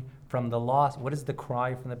crying from the loss. What is the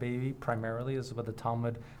cry from the baby? Primarily is what the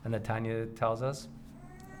Talmud and the Tanya tells us.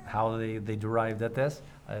 How they derived at this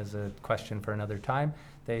is a question for another time.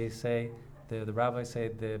 They say, the rabbis say,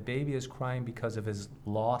 the baby is crying because of his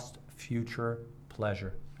lost future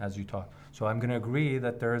pleasure, as you talk. So I'm going to agree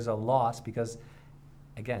that there is a loss because,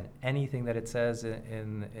 again, anything that it says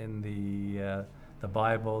in the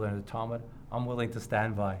Bible and the Talmud, I'm willing to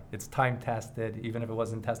stand by. It's time tested, even if it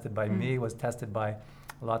wasn't tested by me, it was tested by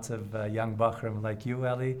lots of young Bachrim like you,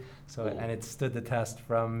 Ellie. So, and it stood the test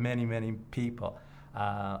from many, many people.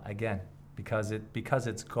 Again, because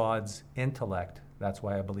it's God's intellect, that's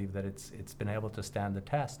why I believe that it's been able to stand the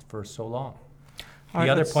test for so long. The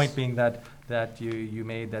other point being that you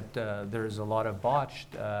made that there's a lot of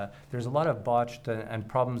botched and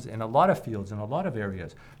problems in a lot of fields, in a lot of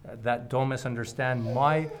areas. That don't misunderstand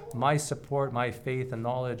my support, my faith and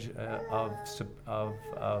knowledge of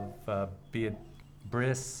be it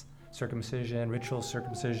bris, circumcision, ritual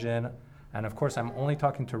circumcision, and of course I'm only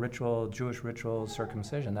talking to Jewish ritual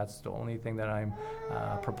circumcision. That's the only thing that I'm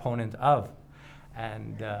a proponent of,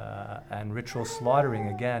 and ritual slaughtering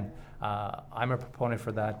again. I'm a proponent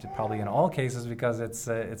for that probably in all cases because it's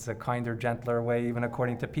a kinder, gentler way, even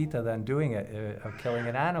according to PETA, than doing it, of killing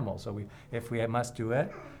an animal. So if we must do it,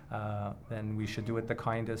 then we should do it the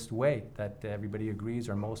kindest way that everybody agrees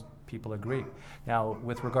or most people agree. Now,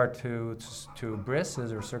 with regard to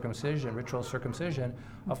brises or circumcision, ritual circumcision,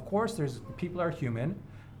 of course, people are human,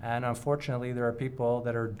 and unfortunately, there are people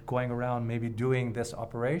that are going around maybe doing this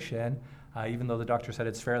operation. Even though the doctor said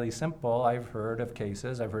it's fairly simple, I've heard of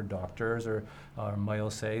cases, I've heard doctors or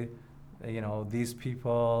males say, these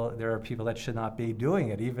people, there are people that should not be doing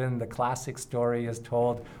it. Even the classic story is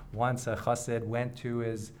told once a chassid went to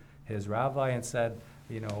his rabbi and said,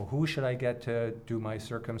 who should I get to do my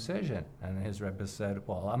circumcision? And his Rebbe said,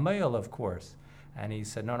 well, a male, of course. And he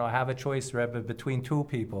said, no, I have a choice, Rebbe, between two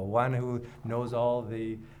people. One who knows all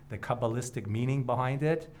the Kabbalistic meaning behind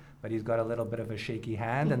it, but he's got a little bit of a shaky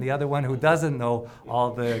hand, and the other one who doesn't know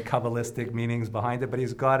all the Kabbalistic meanings behind it, but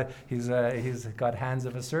he's got hands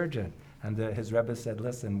of a surgeon. And his Rebbe said,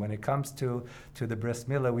 listen, when it comes to the bris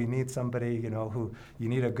milah, we need somebody, who you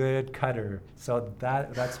need a good cutter. So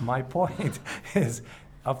that's my point. Is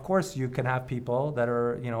of course you can have people that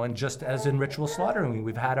are, and just as in ritual slaughtering,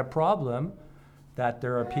 we've had a problem that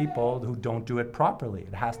there are people who don't do it properly.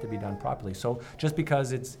 It has to be done properly. So just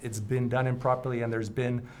because it's been done improperly and there's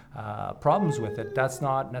been problems with it, that's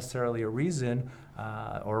not necessarily a reason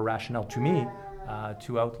or a rationale to me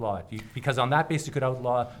to outlaw it. Because on that basis,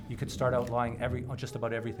 you could start outlawing just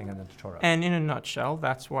about everything in the Torah. And in a nutshell,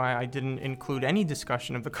 that's why I didn't include any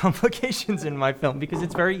discussion of the complications in my film, because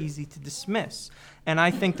it's very easy to dismiss. And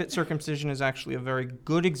I think that circumcision is actually a very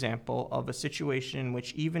good example of a situation in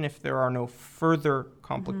which even if there are no further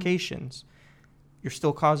complications, you're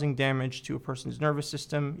still causing damage to a person's nervous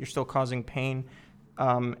system, you're still causing pain,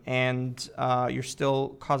 and you're still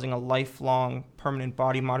causing a lifelong permanent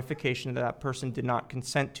body modification that person did not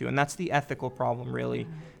consent to. And that's the ethical problem, really.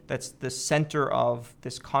 That's the center of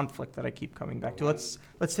this conflict that I keep coming back to. Let's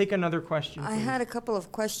take another question. I had a couple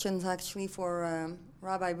of questions, actually, for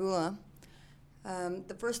Rabbi Bulua.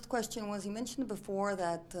 The first question was, you mentioned before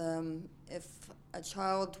that if a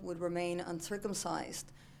child would remain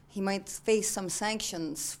uncircumcised, he might face some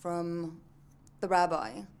sanctions from the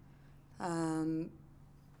rabbi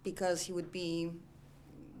because he would be,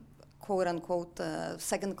 quote unquote, a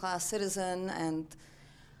second-class citizen. And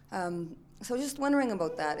so just wondering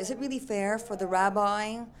about that. Is it really fair for the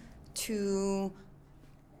rabbi to,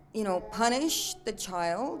 punish the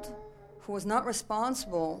child who was not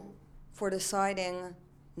responsible for deciding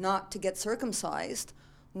not to get circumcised?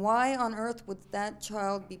 Why on earth would that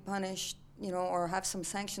child be punished, or have some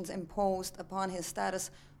sanctions imposed upon his status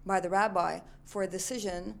by the rabbi for a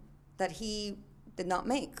decision that he did not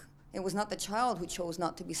make? It was not the child who chose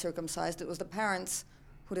not to be circumcised. It was the parents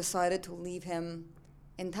who decided to leave him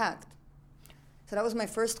intact. So that was my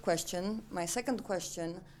first question. My second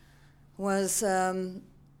question was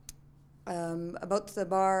about the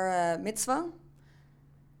bar mitzvah.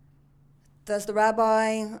 Does the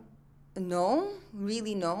rabbi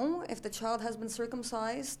really know if the child has been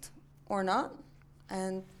circumcised or not,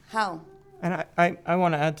 and how? And I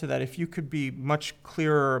want to add to that, if you could be much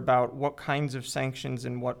clearer about what kinds of sanctions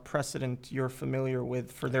and what precedent you're familiar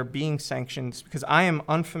with for there being sanctions, because I am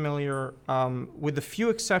unfamiliar with the few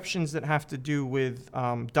exceptions that have to do with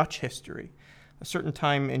Dutch history. A certain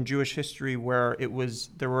time in Jewish history where it was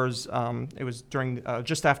during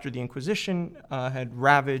just after the Inquisition had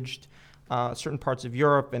ravaged certain parts of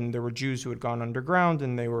Europe, and there were Jews who had gone underground,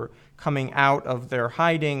 and they were coming out of their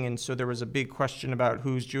hiding, and so there was a big question about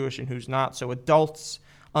who's Jewish and who's not. So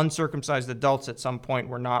uncircumcised adults at some point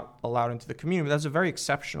were not allowed into the community. But that was a very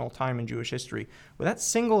exceptional time in Jewish history. With that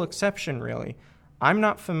single exception, really, I'm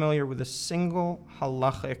not familiar with a single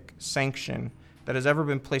halachic sanction that has ever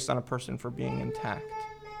been placed on a person for being intact.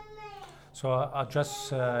 So I'll address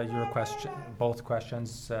your question, both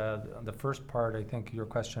questions. The first part, I think your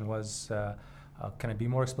question was, can I be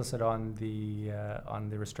more explicit on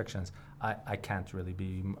the restrictions? I can't really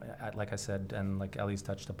be, like I said, and like Ellie's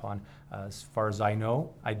touched upon. As far as I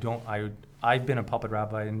know, I've been a pulpit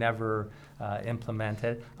rabbi and never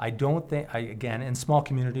implemented. I don't think, again, in small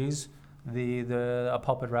communities, a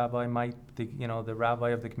pulpit rabbi might, the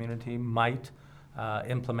rabbi of the community might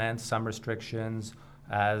implement some restrictions,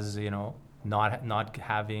 as not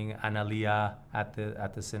having an aliyah at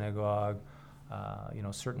the synagogue.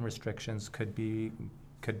 Certain restrictions could be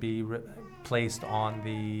placed on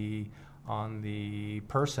the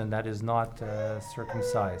person that is not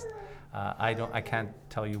circumcised. I can't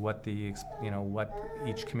tell you what what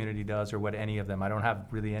each community does or what any of them. I don't have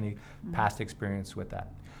really any past experience with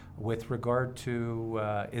that. With regard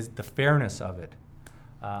to is the fairness of it,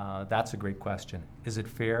 that's a great question. Is it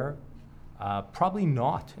fair? Probably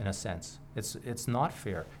not, in a sense. It's not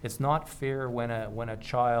fair. It's not fair when a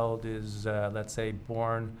child is, let's say,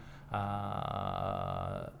 born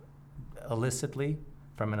illicitly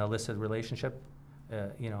from an illicit relationship.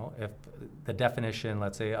 If the definition,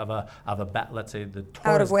 let's say, let's say the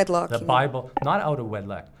Torah, out of wedlock, the Bible, not out of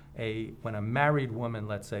wedlock. When a married woman,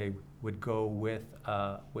 let's say, would go with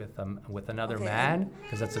another man,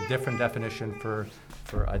 because that's a different definition for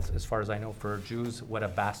as far as I know for Jews what a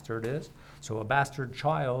bastard is. So a bastard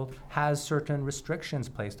child has certain restrictions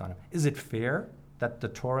placed on him. Is it fair that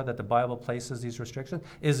the Bible places these restrictions?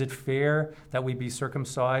 Is it fair that we be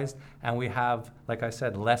circumcised and we have, like I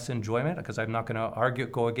said, less enjoyment? Because I'm not going to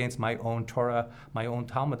go against my own Torah, my own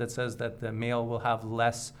Talmud that says that the male will have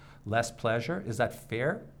less pleasure. Is that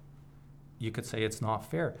fair? You could say it's not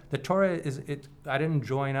fair. The Torah I didn't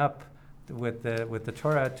join up with the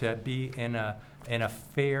Torah to be in a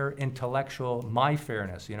fair intellectual my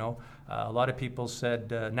fairness. A lot of people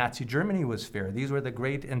said Nazi Germany was fair. These were the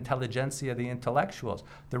great intelligentsia, the intellectuals.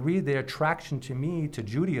 The attraction to me to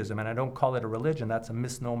Judaism, and I don't call it a religion. That's a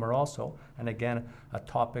misnomer also. And again, a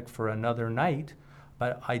topic for another night.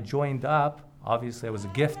 But I joined up Obviously, it was a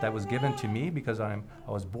gift that was given to me because I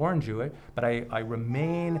was born Jewish, but I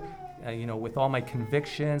remain, with all my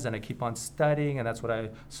convictions, and I keep on studying, and that's what I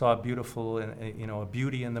saw beautiful, a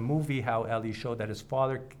beauty in the movie, how Eli showed that his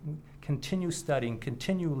father continue studying,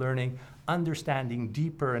 continue learning, understanding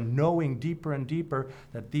deeper and knowing deeper and deeper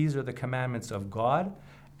that these are the commandments of God,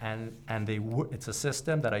 and it's a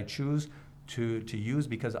system that I choose to use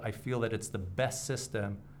because I feel that it's the best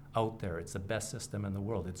system out there. It's the best system in the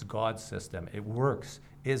world. It's God's system. It works.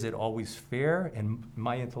 Is it always fair in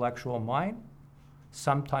my intellectual mind?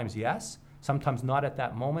 Sometimes yes, sometimes not at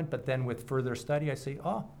that moment, but then with further study I say,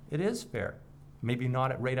 oh, it is fair. Maybe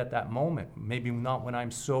not right at that moment. Maybe not when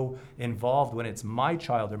I'm so involved, when it's my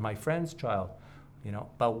child or my friend's child,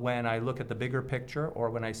 But when I look at the bigger picture, or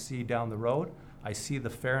when I see down the road, I see the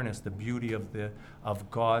fairness, the beauty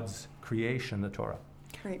of God's creation, the Torah.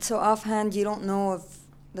 Great. So offhand, you don't know of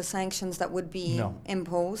the sanctions that would be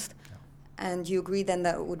imposed, and you agree then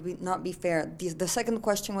that it would not be fair. The second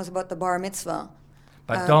question was about the bar mitzvah.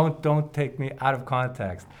 But don't take me out of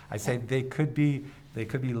context. I say they could be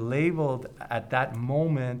labeled at that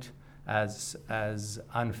moment as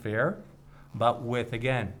unfair, but with,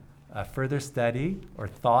 again, further study or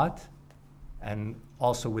thought, and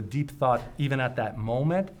also with deep thought, even at that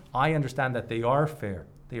moment, I understand that they are fair.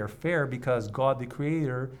 They are fair because God, the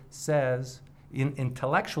Creator, says,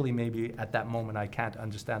 intellectually maybe at that moment I can't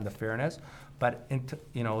understand the fairness, but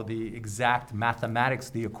the exact mathematics,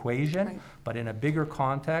 the equation, right. But in a bigger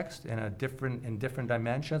context, in different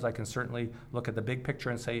dimensions, I can certainly look at the big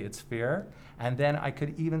picture and say it's fair, and then I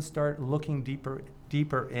could even start looking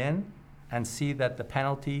deeper in and see that the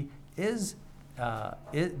penalty is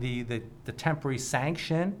the temporary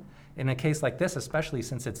sanction. In a case like this, especially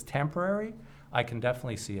since it's temporary, I can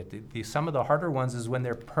definitely see it. Some of the harder ones is when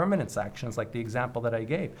they're permanent sanctions, like the example that I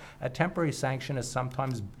gave. A temporary sanction is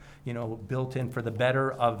sometimes, built in for the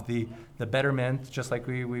better of the betterment, just like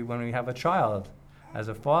we when we have a child. As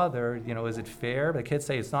a father, is it fair? The kids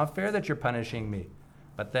say, it's not fair that you're punishing me.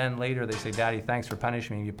 But then later they say, Daddy, thanks for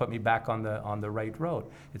punishing me. You put me back on the right road.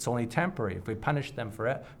 It's only temporary. If we punish them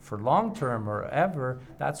for long term or ever,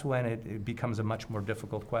 that's when it becomes a much more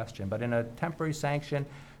difficult question. But in a temporary sanction,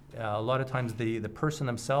 a lot of times the person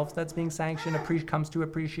themselves that's being sanctioned comes to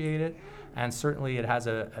appreciate it, and certainly it has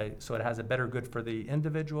a better good for the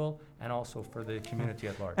individual and also for the community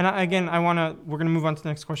at large. And we're gonna move on to the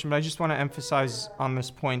next question, but I just want to emphasize on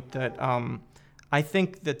this point that I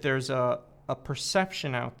think that there's a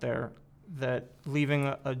perception out there that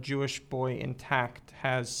leaving a Jewish boy intact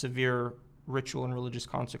has severe ritual and religious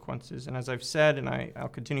consequences. And as I've said, and I'll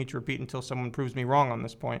continue to repeat until someone proves me wrong on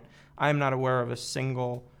this point, I am not aware of a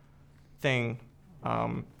single thing.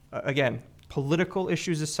 Again, political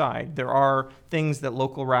issues aside, there are things that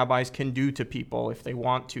local rabbis can do to people if they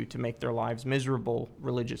want to make their lives miserable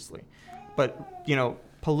religiously. But,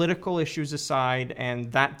 political issues aside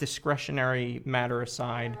and that discretionary matter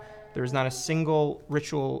aside, there is not a single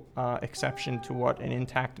ritual exception to what an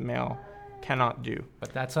intact male cannot do.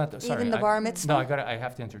 But that's not... Sorry, even the bar mitzvah? No, I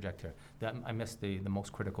have to interject here. I missed the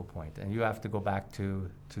most critical point, and you have to go back to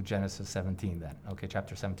Genesis 17 then. Okay,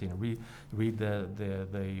 chapter 17, and read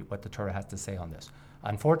the what the Torah has to say on this.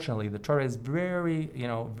 Unfortunately, the Torah is very,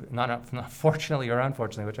 not fortunately or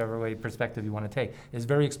unfortunately, whichever way perspective you want to take, is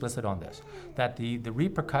very explicit on this. That the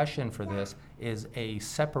repercussion for this is a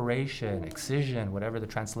separation, excision, whatever the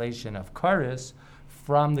translation of karis,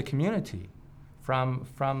 from the community,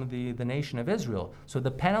 from the nation of Israel. So the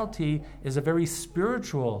penalty is a very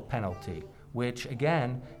spiritual penalty, which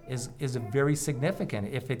again is very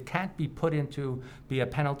significant. If it can't be put into be a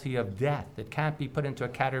penalty of death, it can't be put into a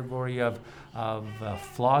category of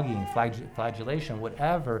flogging, flagellation,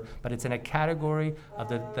 whatever, but it's in a category of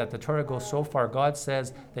that the Torah goes so far. God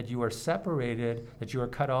says that you are separated, that you are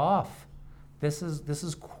cut off. This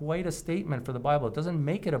is quite a statement for the Bible. It doesn't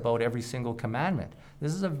make it about every single commandment.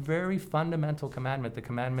 This is a very fundamental commandment, the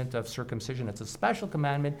commandment of circumcision. It's a special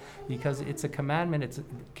commandment because it's a commandment.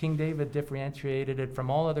 King David differentiated it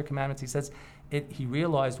from all other commandments. He says he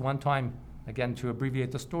realized one time, again, to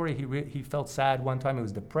abbreviate the story, he felt sad one time. He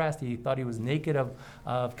was depressed. He thought he was naked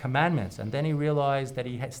of commandments. And then he realized that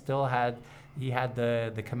he had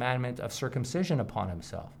the commandment of circumcision upon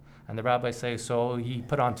himself. And the rabbis say, so he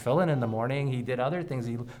put on tefillin in the morning, he did other things,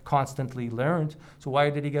 he constantly learned. So why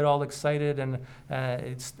did he get all excited, and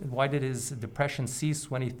why did his depression cease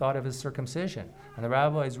when he thought of his circumcision? And the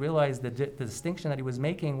rabbis realized that the distinction that he was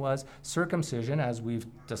making was circumcision, as we've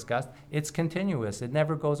discussed, it's continuous, it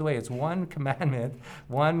never goes away. It's one commandment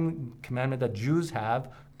that Jews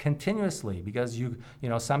have continuously, because you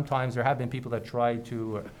know sometimes there have been people that try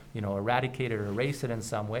to eradicate it or erase it in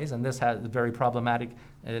some ways, and this has very problematic.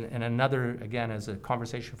 And another, again, as a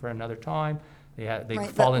conversation for another time, they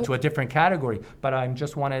fall into a different category. But I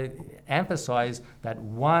just want to emphasize that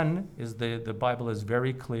one is the Bible is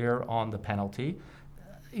very clear on the penalty.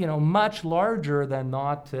 Much larger than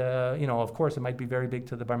not, of course, it might be very big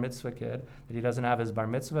to the bar mitzvah kid that he doesn't have his bar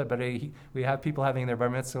mitzvah, but we have people having their bar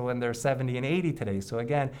mitzvah when they're 70 and 80 today. So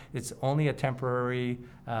again, it's only a temporary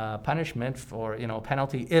punishment for,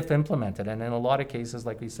 penalty if implemented. And in a lot of cases,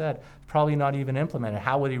 like we said, probably not even implemented.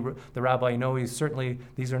 How would the rabbi know? These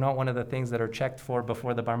are not one of the things that are checked for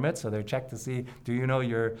before the bar mitzvah. They're checked to see, do you know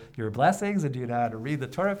your blessings, and do you know how to read the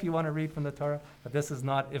Torah if you want to read from the Torah? But this is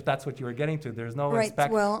not, if that's what you were getting to, there's no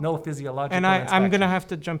no physiological and inspection. I'm going to have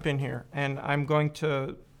to jump in here, and I'm going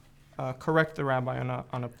to correct the rabbi on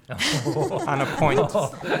a point.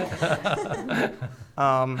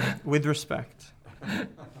 With respect,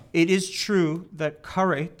 it is true that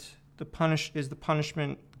karet is the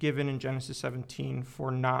punishment given in Genesis 17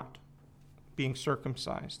 for not being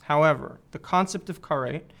circumcised. However, the concept of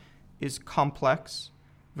karet is complex,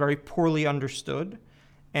 very poorly understood,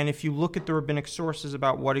 and if you look at the rabbinic sources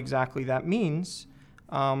about what exactly that means,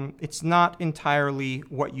 it's not entirely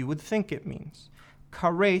what you would think it means.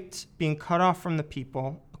 Karet, being cut off from the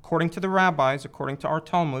people, according to the rabbis, according to our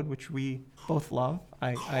Talmud, which we both love,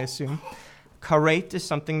 I assume, karet is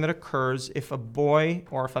something that occurs if a boy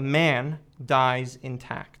or if a man dies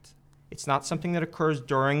intact. It's not something that occurs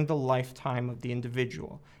during the lifetime of the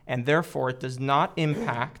individual, and therefore it does not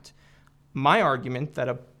impact my argument that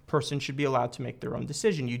a person should be allowed to make their own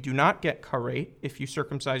decision. You do not get karet if you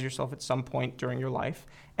circumcise yourself at some point during your life.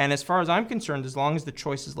 And as far as I'm concerned, as long as the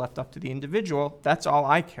choice is left up to the individual, that's all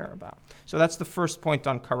I care about. So that's the first point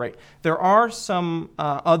on karet. There are some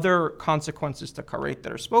other consequences to karet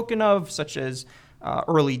that are spoken of, such as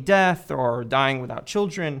early death or dying without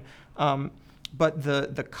children. But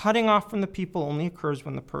the cutting off from the people only occurs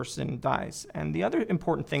when the person dies. And the other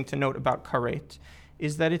important thing to note about karet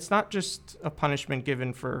is that it's not just a punishment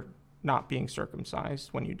given for not being circumcised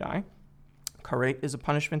when you die. Karet is a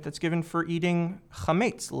punishment that's given for eating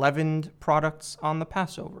chametz, leavened products on the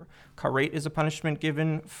Passover. Karet is a punishment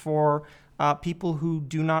given for people who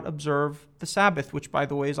do not observe the Sabbath, which, by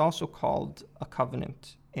the way, is also called a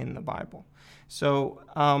covenant in the Bible. So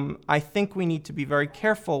I think we need to be very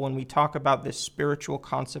careful when we talk about this spiritual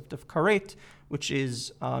concept of karet, which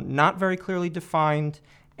is not very clearly defined,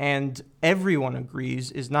 and everyone agrees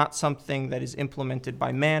is not something that is implemented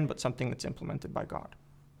by man, but something that's implemented by God.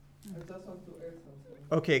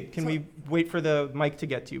 Okay, can we wait for the mic to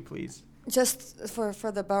get to you, please? Just for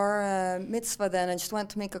the bar mitzvah then, I just want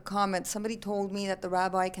to make a comment. Somebody told me that the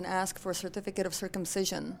rabbi can ask for a certificate of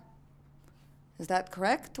circumcision. Is that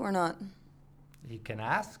correct or not? You can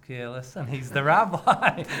ask. Listen, he's the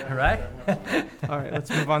rabbi, right? All right, let's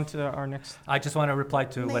move on to our next. I just want to reply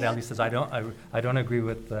to what Ellie says. I don't agree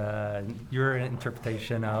with your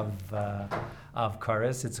interpretation of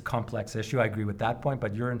kares. It's a complex issue. I agree with that point,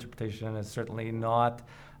 but your interpretation is certainly not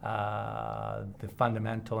the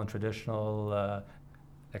fundamental and traditional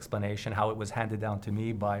explanation. How it was handed down to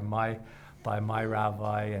me by my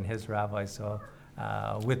rabbi and his rabbi. So.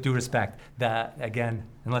 With due respect, that again,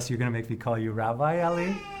 unless you're going to make me call you Rabbi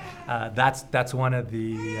Ali, that's one of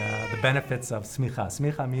the benefits of smicha.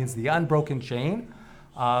 Smicha means the unbroken chain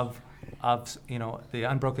of the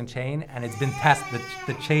unbroken chain, and it's been tested.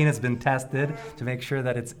 The chain has been tested to make sure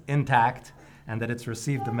that it's intact and that it's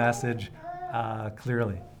received the message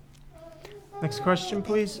clearly. Next question,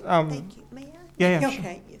 please. Thank you. May I? Yeah.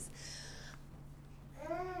 Okay. Sure. Yes.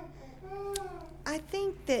 I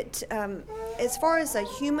think that as far as a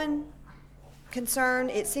human concern,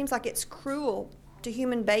 it seems like it's cruel to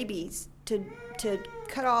human babies to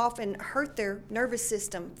cut off and hurt their nervous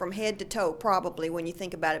system from head to toe, probably, when you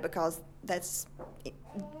think about it, because that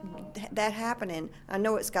happening. I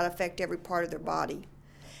know it's got to affect every part of their body.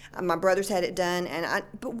 My brother's had it done,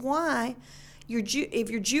 but why? If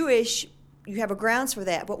you're Jewish, you have a grounds for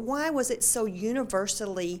that, but why was it so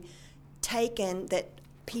universally taken that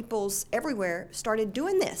peoples everywhere started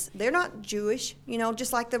doing this? They're not Jewish,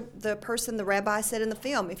 just like the person the rabbi said in the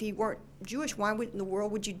film. If you weren't Jewish, why in the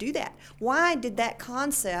world would you do that? Why did that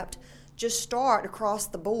concept just start across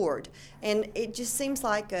the board. And it just seems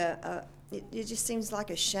like it just seems like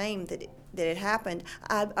a shame that it happened.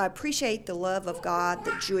 I appreciate the love of God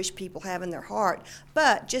that Jewish people have in their heart,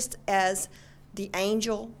 but just as the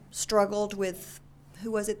angel struggled with,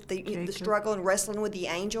 who was it? The struggle and wrestling with the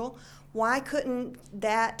angel. Why couldn't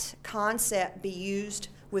that concept be used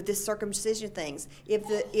with this circumcision things?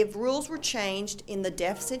 If rules were changed in the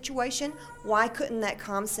death situation, why couldn't that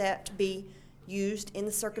concept be used in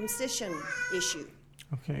the circumcision issue?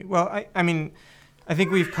 Okay. Well, I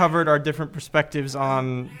think we've covered our different perspectives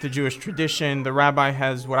on the Jewish tradition. The rabbi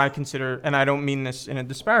has what I consider, and I don't mean this in a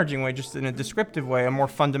disparaging way, just in a descriptive way, a more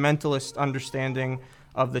fundamentalist understanding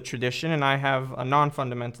of the tradition, and I have a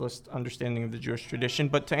non-fundamentalist understanding of the Jewish tradition.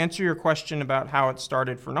 But to answer your question about how it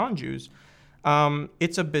started for non-Jews,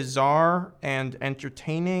 it's a bizarre and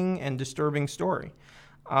entertaining and disturbing story.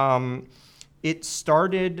 It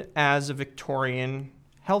started as a Victorian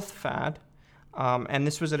health fad, and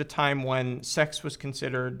this was at a time when sex was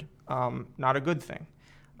considered not a good thing.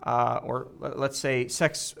 Or let's say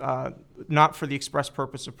sex not for the express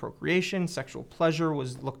purpose of procreation. Sexual pleasure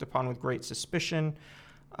was looked upon with great suspicion.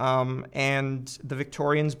 And the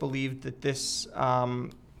Victorians believed that this,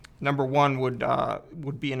 number one,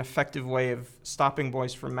 would be an effective way of stopping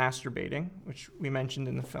boys from masturbating, which we mentioned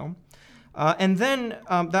in the film. And then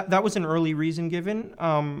that was an early reason given.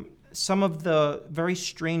 Some of the very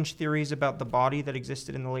strange theories about the body that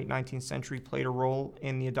existed in the late 19th century played a role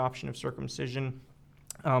in the adoption of circumcision.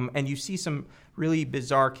 And you see some really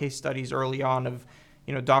bizarre case studies early on of,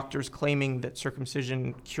 doctors claiming that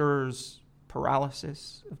circumcision cures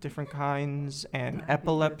paralysis of different kinds and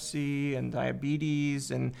epilepsy and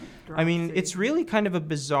diabetes. And it's really kind of a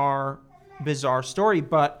bizarre story.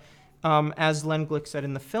 But as Len Glick said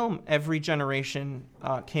in the film, every generation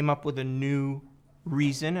came up with a new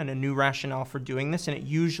reason and a new rationale for doing this. And it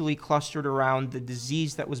usually clustered around the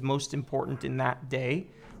disease that was most important in that day,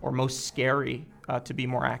 or most scary, to be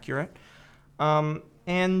more accurate.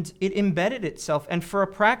 And it embedded itself. And for a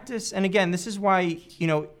practice, and again, this is why,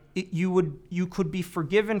 you could be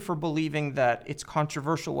forgiven for believing that it's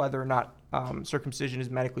controversial whether or not circumcision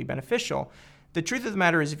is medically beneficial. The truth of the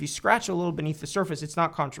matter is, if you scratch a little beneath the surface, it's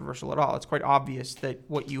not controversial at all. It's quite obvious that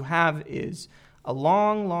what you have is a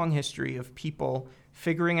long, long history of people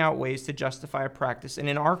figuring out ways to justify a practice. And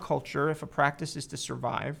in our culture, if a practice is to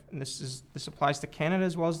survive, and this applies to Canada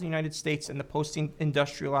as well as the United States and the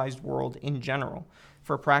post-industrialized world in general,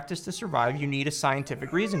 for a practice to survive, you need a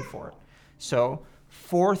scientific reason for it. So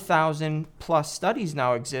 4,000 plus studies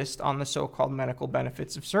now exist on the so-called medical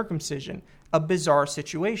benefits of circumcision. A bizarre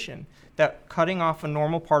situation that cutting off a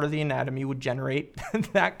normal part of the anatomy would generate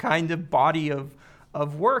that kind of body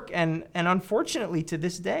of work. And unfortunately, to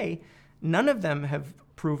this day, none of them have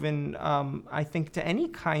proven, I think, to any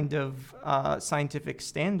kind of scientific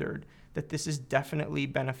standard that this is definitely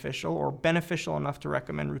beneficial or beneficial enough to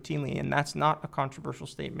recommend routinely. And that's not a controversial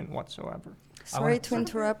statement whatsoever. Sorry to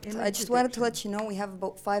interrupt. I just wanted to let you know we have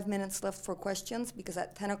about 5 minutes left for questions because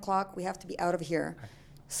at 10 o'clock we have to be out of here.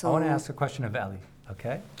 So I want to ask a question of Ali,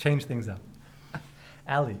 okay? Change things up.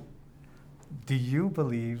 Ali, do you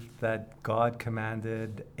believe that God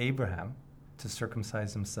commanded Abraham to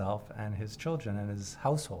circumcise himself and his children and his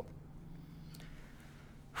household?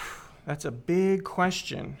 That's a big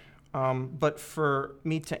question. But for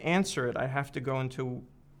me to answer it, I have to go into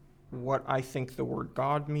what I think the word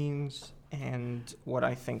God means and what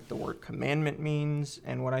I think the word commandment means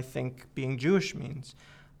and what I think being Jewish means.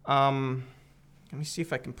 Let me see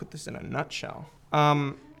if I can put this in a nutshell.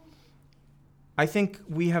 I think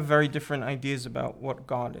we have very different ideas about what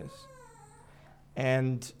God is.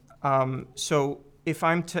 And so if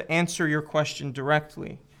I'm to answer your question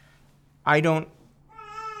directly, I don't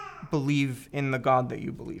believe in the God that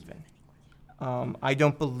you believe in. I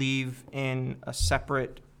don't believe in a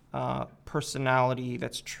separate personality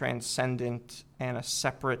that's transcendent and a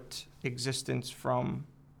separate existence from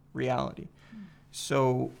reality.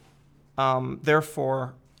 So,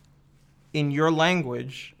 therefore, in your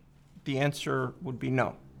language, the answer would be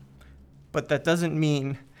no. But that doesn't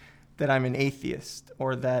mean that I'm an atheist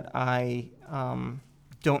or that I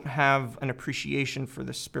don't have an appreciation for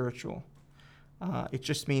the spiritual. It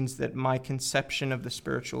just means that my conception of the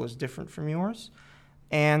spiritual is different from yours.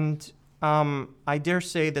 And I dare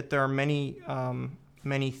say that there are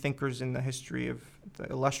many thinkers in the history of the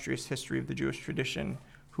illustrious history of the Jewish tradition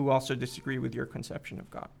who also disagree with your conception of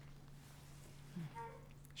God.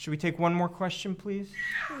 Should we take one more question, please?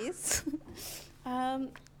 Please.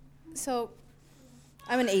 So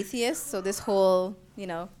I'm an atheist, so this whole,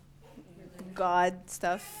 God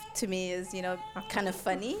stuff to me is, kind of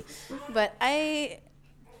funny. But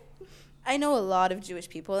I know a lot of Jewish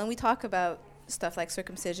people, and we talk about stuff like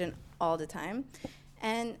circumcision all the time.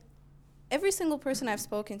 And every single person I've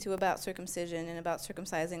spoken to about circumcision and about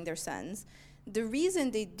circumcising their sons, the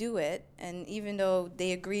reason they do it, and even though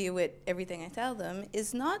they agree with everything I tell them,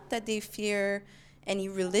 is not that they fear any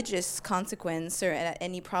religious consequence or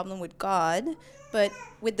any problem with God, but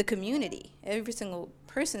with the community. Every single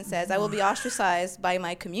person says, I will be ostracized by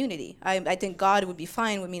my community. I think God would be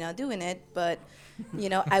fine with me not doing it, but,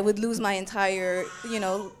 I would lose my entire,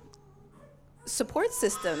 support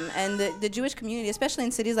system. And the Jewish community, especially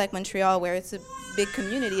in cities like Montreal, where it's a big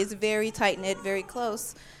community, is very tight-knit, very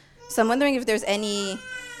close. So I'm wondering if there's any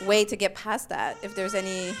way to get past that, if there's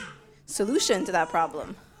any solution to that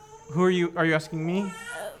problem. Who are you? Are you asking me?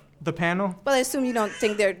 The panel? Well, I assume you don't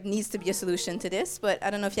think there needs to be a solution to this, but I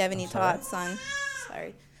don't know if you have any thoughts on.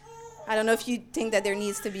 Sorry, I don't know if you think that there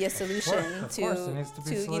needs to be a solution Of course, there needs to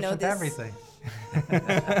be a solution to this. everything.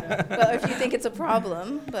 Well, if you think it's a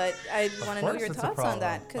problem, but I want to know your it's a thoughts on problem.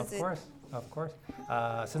 that, because Of course.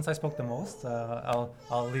 Since I spoke the most,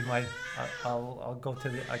 I'll leave my. I'll go to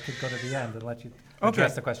the. I could go to the end and let you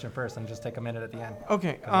address the question first, and just take a minute at the end.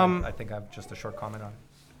 Okay. I think I have just a short comment on it.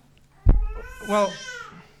 Well,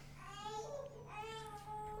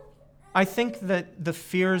 I think that the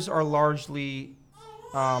fears are largely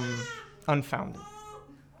unfounded.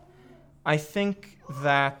 I think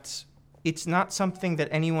that it's not something that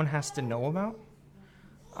anyone has to know about.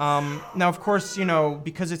 Now, of course,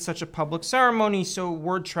 because it's such a public ceremony, so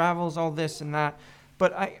word travels, all this and that.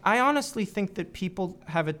 But I honestly think that people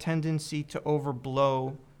have a tendency to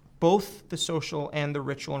overblow both the social and the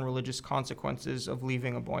ritual and religious consequences of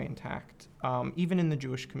leaving a boy intact, even in the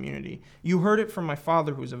Jewish community. You heard it from my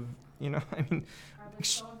father, who's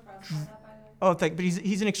but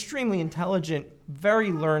he's an extremely intelligent,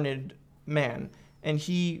 very learned man. And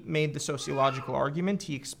he made the sociological argument.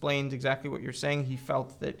 He explained exactly what you're saying. He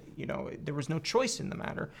felt that, there was no choice in the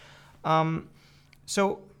matter.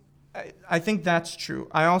 So I think that's true.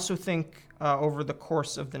 I also think over the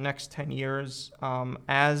course of the next 10 years,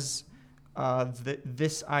 as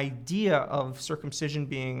this idea of circumcision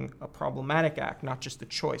being a problematic act, not just a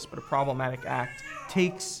choice, but a problematic act,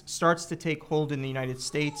 starts to take hold in the United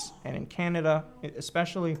States and in Canada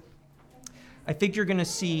especially, I think you're going to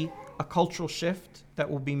see a cultural shift that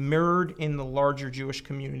will be mirrored in the larger Jewish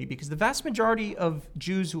community, because the vast majority of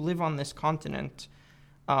Jews who live on this continent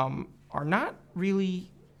are not really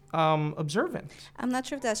observant. I'm not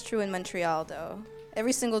sure if that's true in Montreal, though.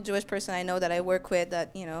 Every single Jewish person I know that I work with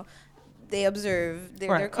that, they observe,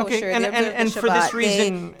 they're kosher, okay. they observe and the Shabbat, for this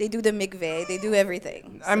reason, they do the mikveh, they do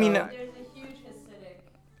everything. I mean, There's a huge Hasidic.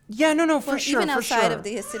 Yeah, no, for sure, even for outside sure. of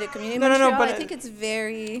the Hasidic community, No, Montreal, but I think it's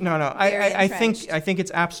very I entrenched. think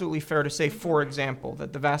it's absolutely fair to say, for example,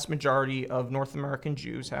 that the vast majority of North American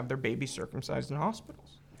Jews have their babies circumcised in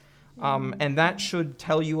hospitals. And that should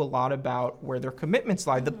tell you a lot about where their commitments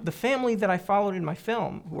lie. The family that I followed in my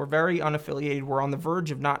film, who were very unaffiliated, were on the verge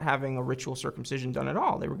of not having a ritual circumcision done at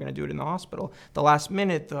all. They were going to do it in the hospital. The last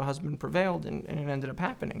minute, the husband prevailed, and it ended up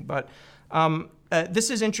happening. But this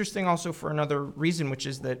is interesting also for another reason, which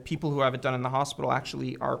is that people who have it done in the hospital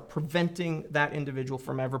actually are preventing that individual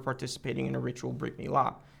from ever participating in a ritual Brit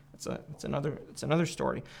Milah. It's another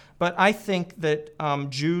story. But I think that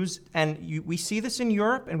Jews, and we see this in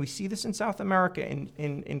Europe and we see this in South America,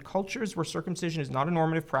 in cultures where circumcision is not a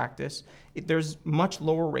normative practice, there's much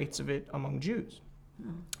lower rates of it among Jews.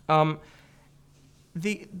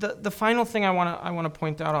 The final thing I want to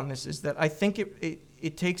point out on this is that I think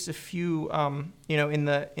it takes a few, in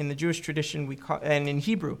the Jewish tradition and in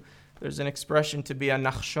Hebrew, there's an expression to be a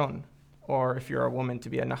nachshon, or if you're a woman,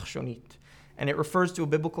 to be a nachshonit. And it refers to a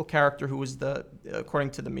biblical character who was,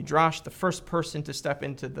 according to the Midrash, the first person to step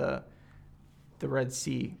into the Red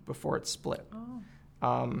Sea before it split.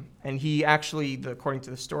 And he actually, according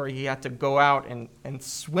to the story, he had to go out and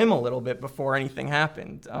swim a little bit before anything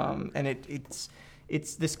happened. And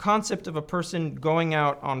it's this concept of a person going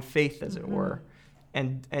out on faith, as it were,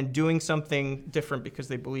 and doing something different because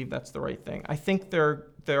they believe that's the right thing. I think there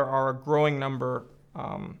are a growing number,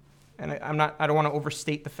 and I don't want to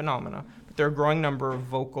overstate the phenomena, but there are a growing number of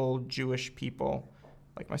vocal Jewish people,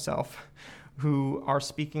 like myself, who are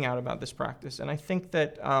speaking out about this practice. And I think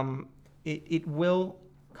that it will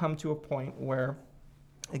come to a point where,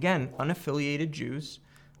 again, unaffiliated Jews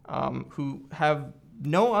who have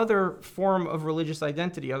no other form of religious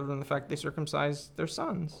identity other than the fact they circumcise their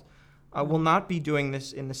sons will not be doing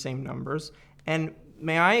this in the same numbers. And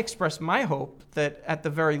may I express my hope that at the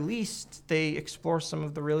very least they explore some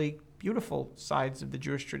of the really beautiful sides of the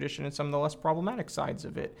Jewish tradition and some of the less problematic sides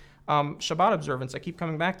of it. Shabbat observance, I keep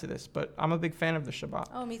coming back to this, but I'm a big fan of the Shabbat.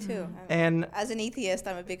 Oh, me too. And as an atheist,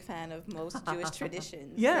 I'm a big fan of most Jewish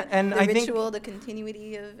traditions. Yeah, the, and the I ritual, think, the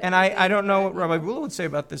continuity of. And I don't know what Rabbi Bulua would say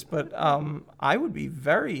about this, but I would be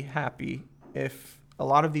very happy if a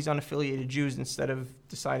lot of these unaffiliated Jews, instead of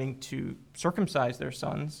deciding to circumcise their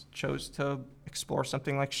sons, chose to explore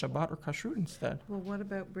something like Shabbat or Kashrut instead. Well, what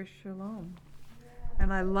about Bris Shalom?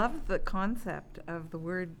 And I love the concept of the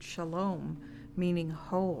word shalom, meaning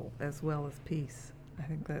whole as well as peace. I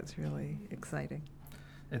think that's really exciting.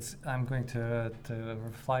 I'm going to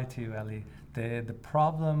reply to you, Ellie. The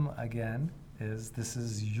problem, again, is this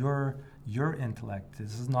is your intellect.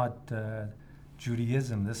 This is not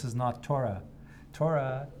Judaism. This is not Torah.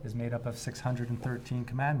 Torah is made up of 613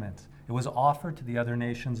 commandments. It was offered to the other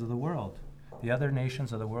nations of the world. The other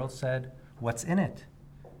nations of the world said, what's in it?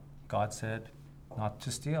 God said, not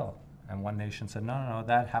to steal. And one nation said, no,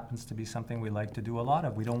 that happens to be something we like to do a lot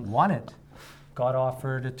of. We don't want it. God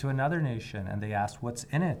offered it to another nation, and they asked, what's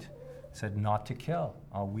in it? Said, not to kill.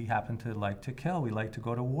 Oh, we happen to like to kill. We like to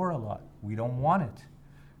go to war a lot. We don't want it.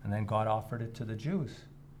 And then God offered it to the Jews.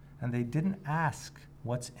 And they didn't ask,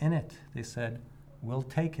 what's in it? They said, we'll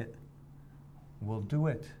take it. We'll do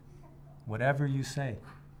it. Whatever you say.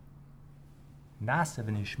 Na'aseh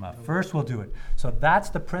v'nishma. First we'll do it. So that's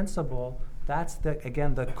the principle. That's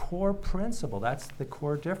the core principle. That's the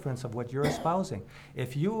core difference of what you're espousing.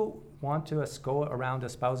 If you want to go around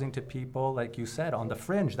espousing to people, like you said, on the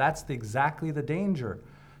fringe, that's exactly the danger.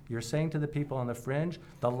 You're saying to the people on the fringe,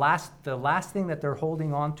 the last thing that they're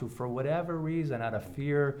holding on to for whatever reason, out of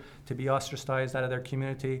fear to be ostracized out of their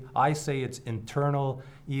community, I say it's internal.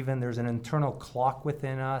 Even there's an internal clock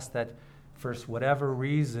within us that, for whatever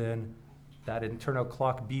reason, that internal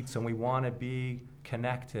clock beats, and we want to be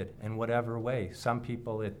connected in whatever way. Some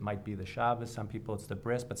people it might be the Shabbos, some people it's the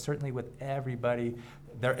bris, but certainly with everybody,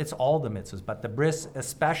 it's all the mitzvahs. But the bris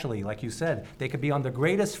especially, like you said, they could be on the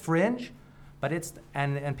greatest fringe, but it's,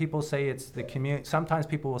 and people say it's the community. Sometimes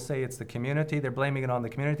people will say it's the community. They're blaming it on the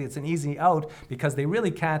community. It's an easy out because they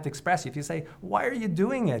really can't express it. If you say, why are you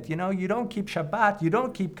doing it? You don't keep Shabbat, you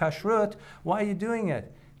don't keep Kashrut, why are you doing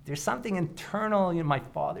it? There's something internal, my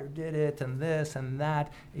father did it, and this and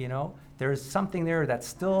that, There's something there there's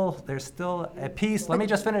still a piece. Let me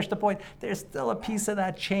just finish the point. There's still a piece of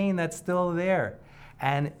that chain that's still there.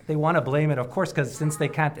 And they want to blame it, of course, because since they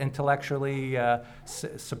can't intellectually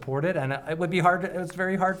support it, and it would be hard. It's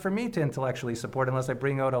very hard for me to intellectually support unless I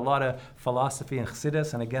bring out a lot of philosophy and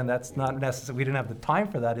chassidus. And again, that's not necessary. We didn't have the time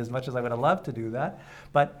for that as much as I would have loved to do that.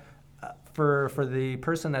 But for the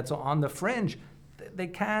person that's on the fringe, they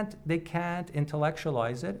can't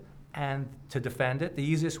intellectualize it. And to defend it, the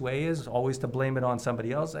easiest way is always to blame it on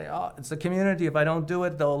somebody else. Say, it's the community. If I don't do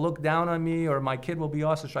it, they'll look down on me, or my kid will be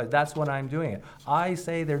ostracized. That's when I'm doing it. I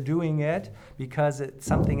say they're doing it because it's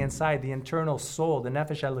something inside. The internal soul, the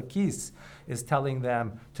nefesh elokis, is telling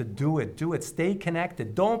them to do it. Do it. Stay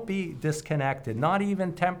connected. Don't be disconnected. Not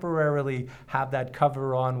even temporarily have that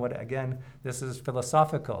cover on. Again, this is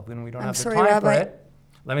philosophical. When we don't have the time Rabbi. for it.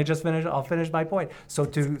 Let me just finish. I'll finish my point. So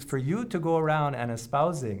for you to go around and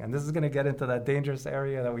espousing, and this is going to get into that dangerous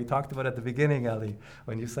area that we talked about at the beginning, Ellie,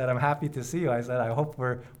 when you said, I'm happy to see you. I said, I hope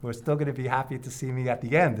we're still going to be happy to see me at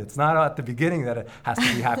the end. It's not at the beginning that it has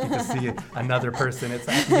to be happy to see another person. It's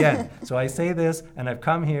at the end. So I say this, and I've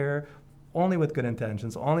come here only with good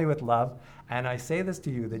intentions, only with love. And I say this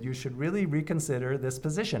to you, that you should really reconsider this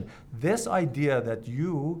position. This idea that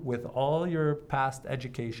you, with all your past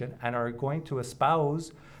education, and are going to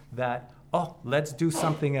espouse that, let's do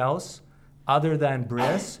something else other than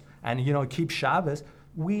bris, and keep Shabbos.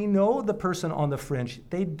 We know the person on the fringe,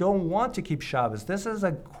 they don't want to keep Shabbos. This is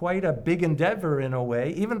quite a big endeavor in a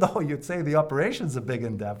way, even though you'd say the operation's a big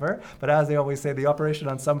endeavor, but as they always say, the operation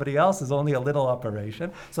on somebody else is only a little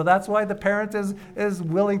operation. So that's why the parent is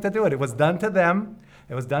willing to do it. It was done to them.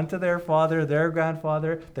 It was done to their father, their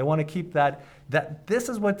grandfather. They want to keep that this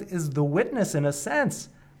is what is the witness, in a sense,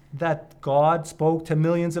 that God spoke to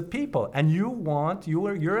millions of people. And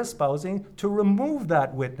you're espousing to remove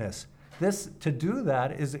that witness. To do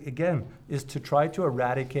that is to try to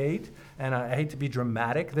eradicate, and I hate to be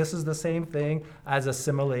dramatic, this is the same thing as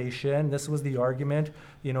assimilation. This was the argument,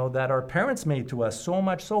 that our parents made to us, so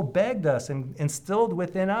much so begged us and instilled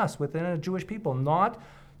within us, within the Jewish people, not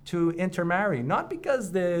to intermarry, not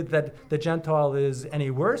because that the Gentile is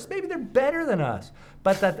any worse, maybe they're better than us,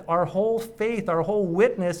 but that our whole faith, our whole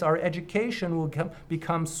witness, our education will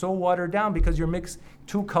become so watered down because you're mixed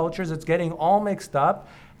two cultures, it's getting all mixed up.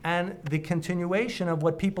 And the continuation of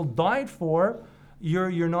what people died for,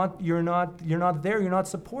 you're not there. You're not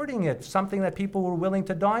supporting it. Something that people were willing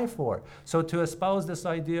to die for. So to espouse this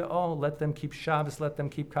idea, let them keep Shabbos, let them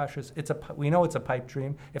keep kashrus. We know it's a pipe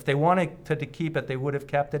dream. If they wanted to keep it, they would have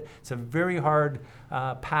kept it. It's a very hard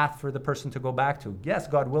path for the person to go back to. Yes,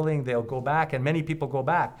 God willing, they'll go back, and many people go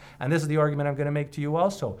back. And this is the argument I'm going to make to you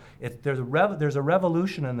also. There's a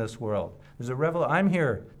revolution in this world. I'm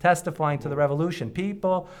here testifying to the revolution.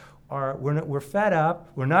 People we're fed up.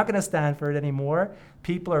 We're not going to stand for it anymore.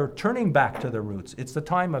 People are turning back to the roots. It's the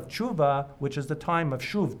time of tshuva, which is the time of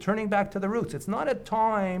shuv, turning back to the roots. It's not a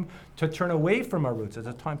time to turn away from our roots. It's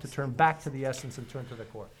a time to turn back to the essence and turn to the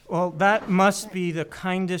core. Well, that must be the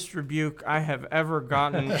kindest rebuke I have ever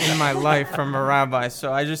gotten in my life from a rabbi.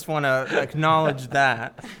 So I just want to acknowledge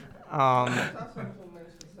that.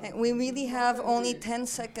 We really have only 10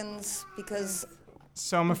 seconds because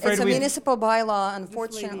so I'm afraid it's a municipal bylaw.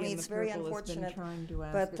 Unfortunately, it's very unfortunate.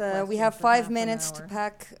 But we have 5 minutes to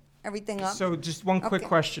pack everything up. So just one quick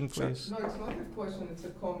question, please. No, it's not a question, it's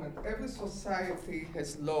a comment. Every society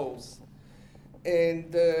has laws,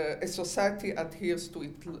 and a society adheres to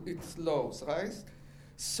its laws, right?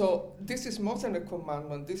 So this is more than a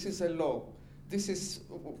commandment, this is a law. This is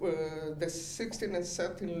the 16 and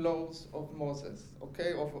 13 laws of Moses,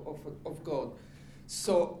 okay, of God.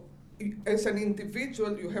 So as an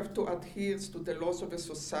individual, you have to adhere to the laws of a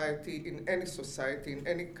society, in any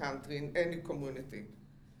country, in any community.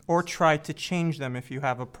 Or try to change them if you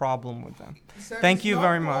have a problem with them. Thank you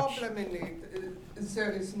very much.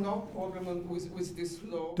 There is no problem with this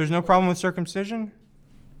law. There's no problem with circumcision?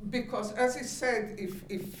 Because, as I said,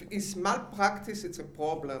 if it's malpractice, it's a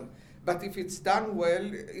problem. But if it's done well,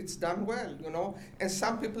 it's done well, you know. And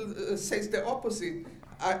some people say the opposite.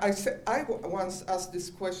 I once asked this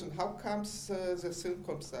question: how comes the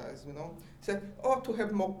circumcised? You know, said, to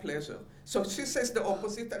have more pleasure. So she says the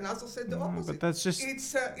opposite, and others say the opposite. But that's just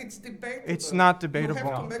it's debatable. It's not debatable. You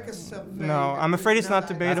have to make a survey. No, I'm afraid it's not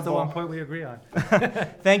debatable. That's the one point we agree on.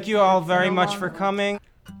 Thank you all very much for coming.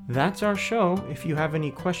 That's our show. If you have any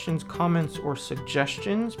questions, comments, or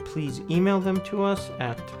suggestions, please email them to us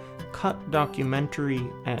at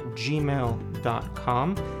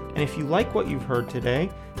cutdocumentary@gmail.com. And if you like what you've heard today,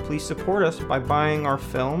 please support us by buying our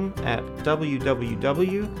film at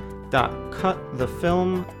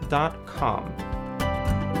www.cutthefilm.com.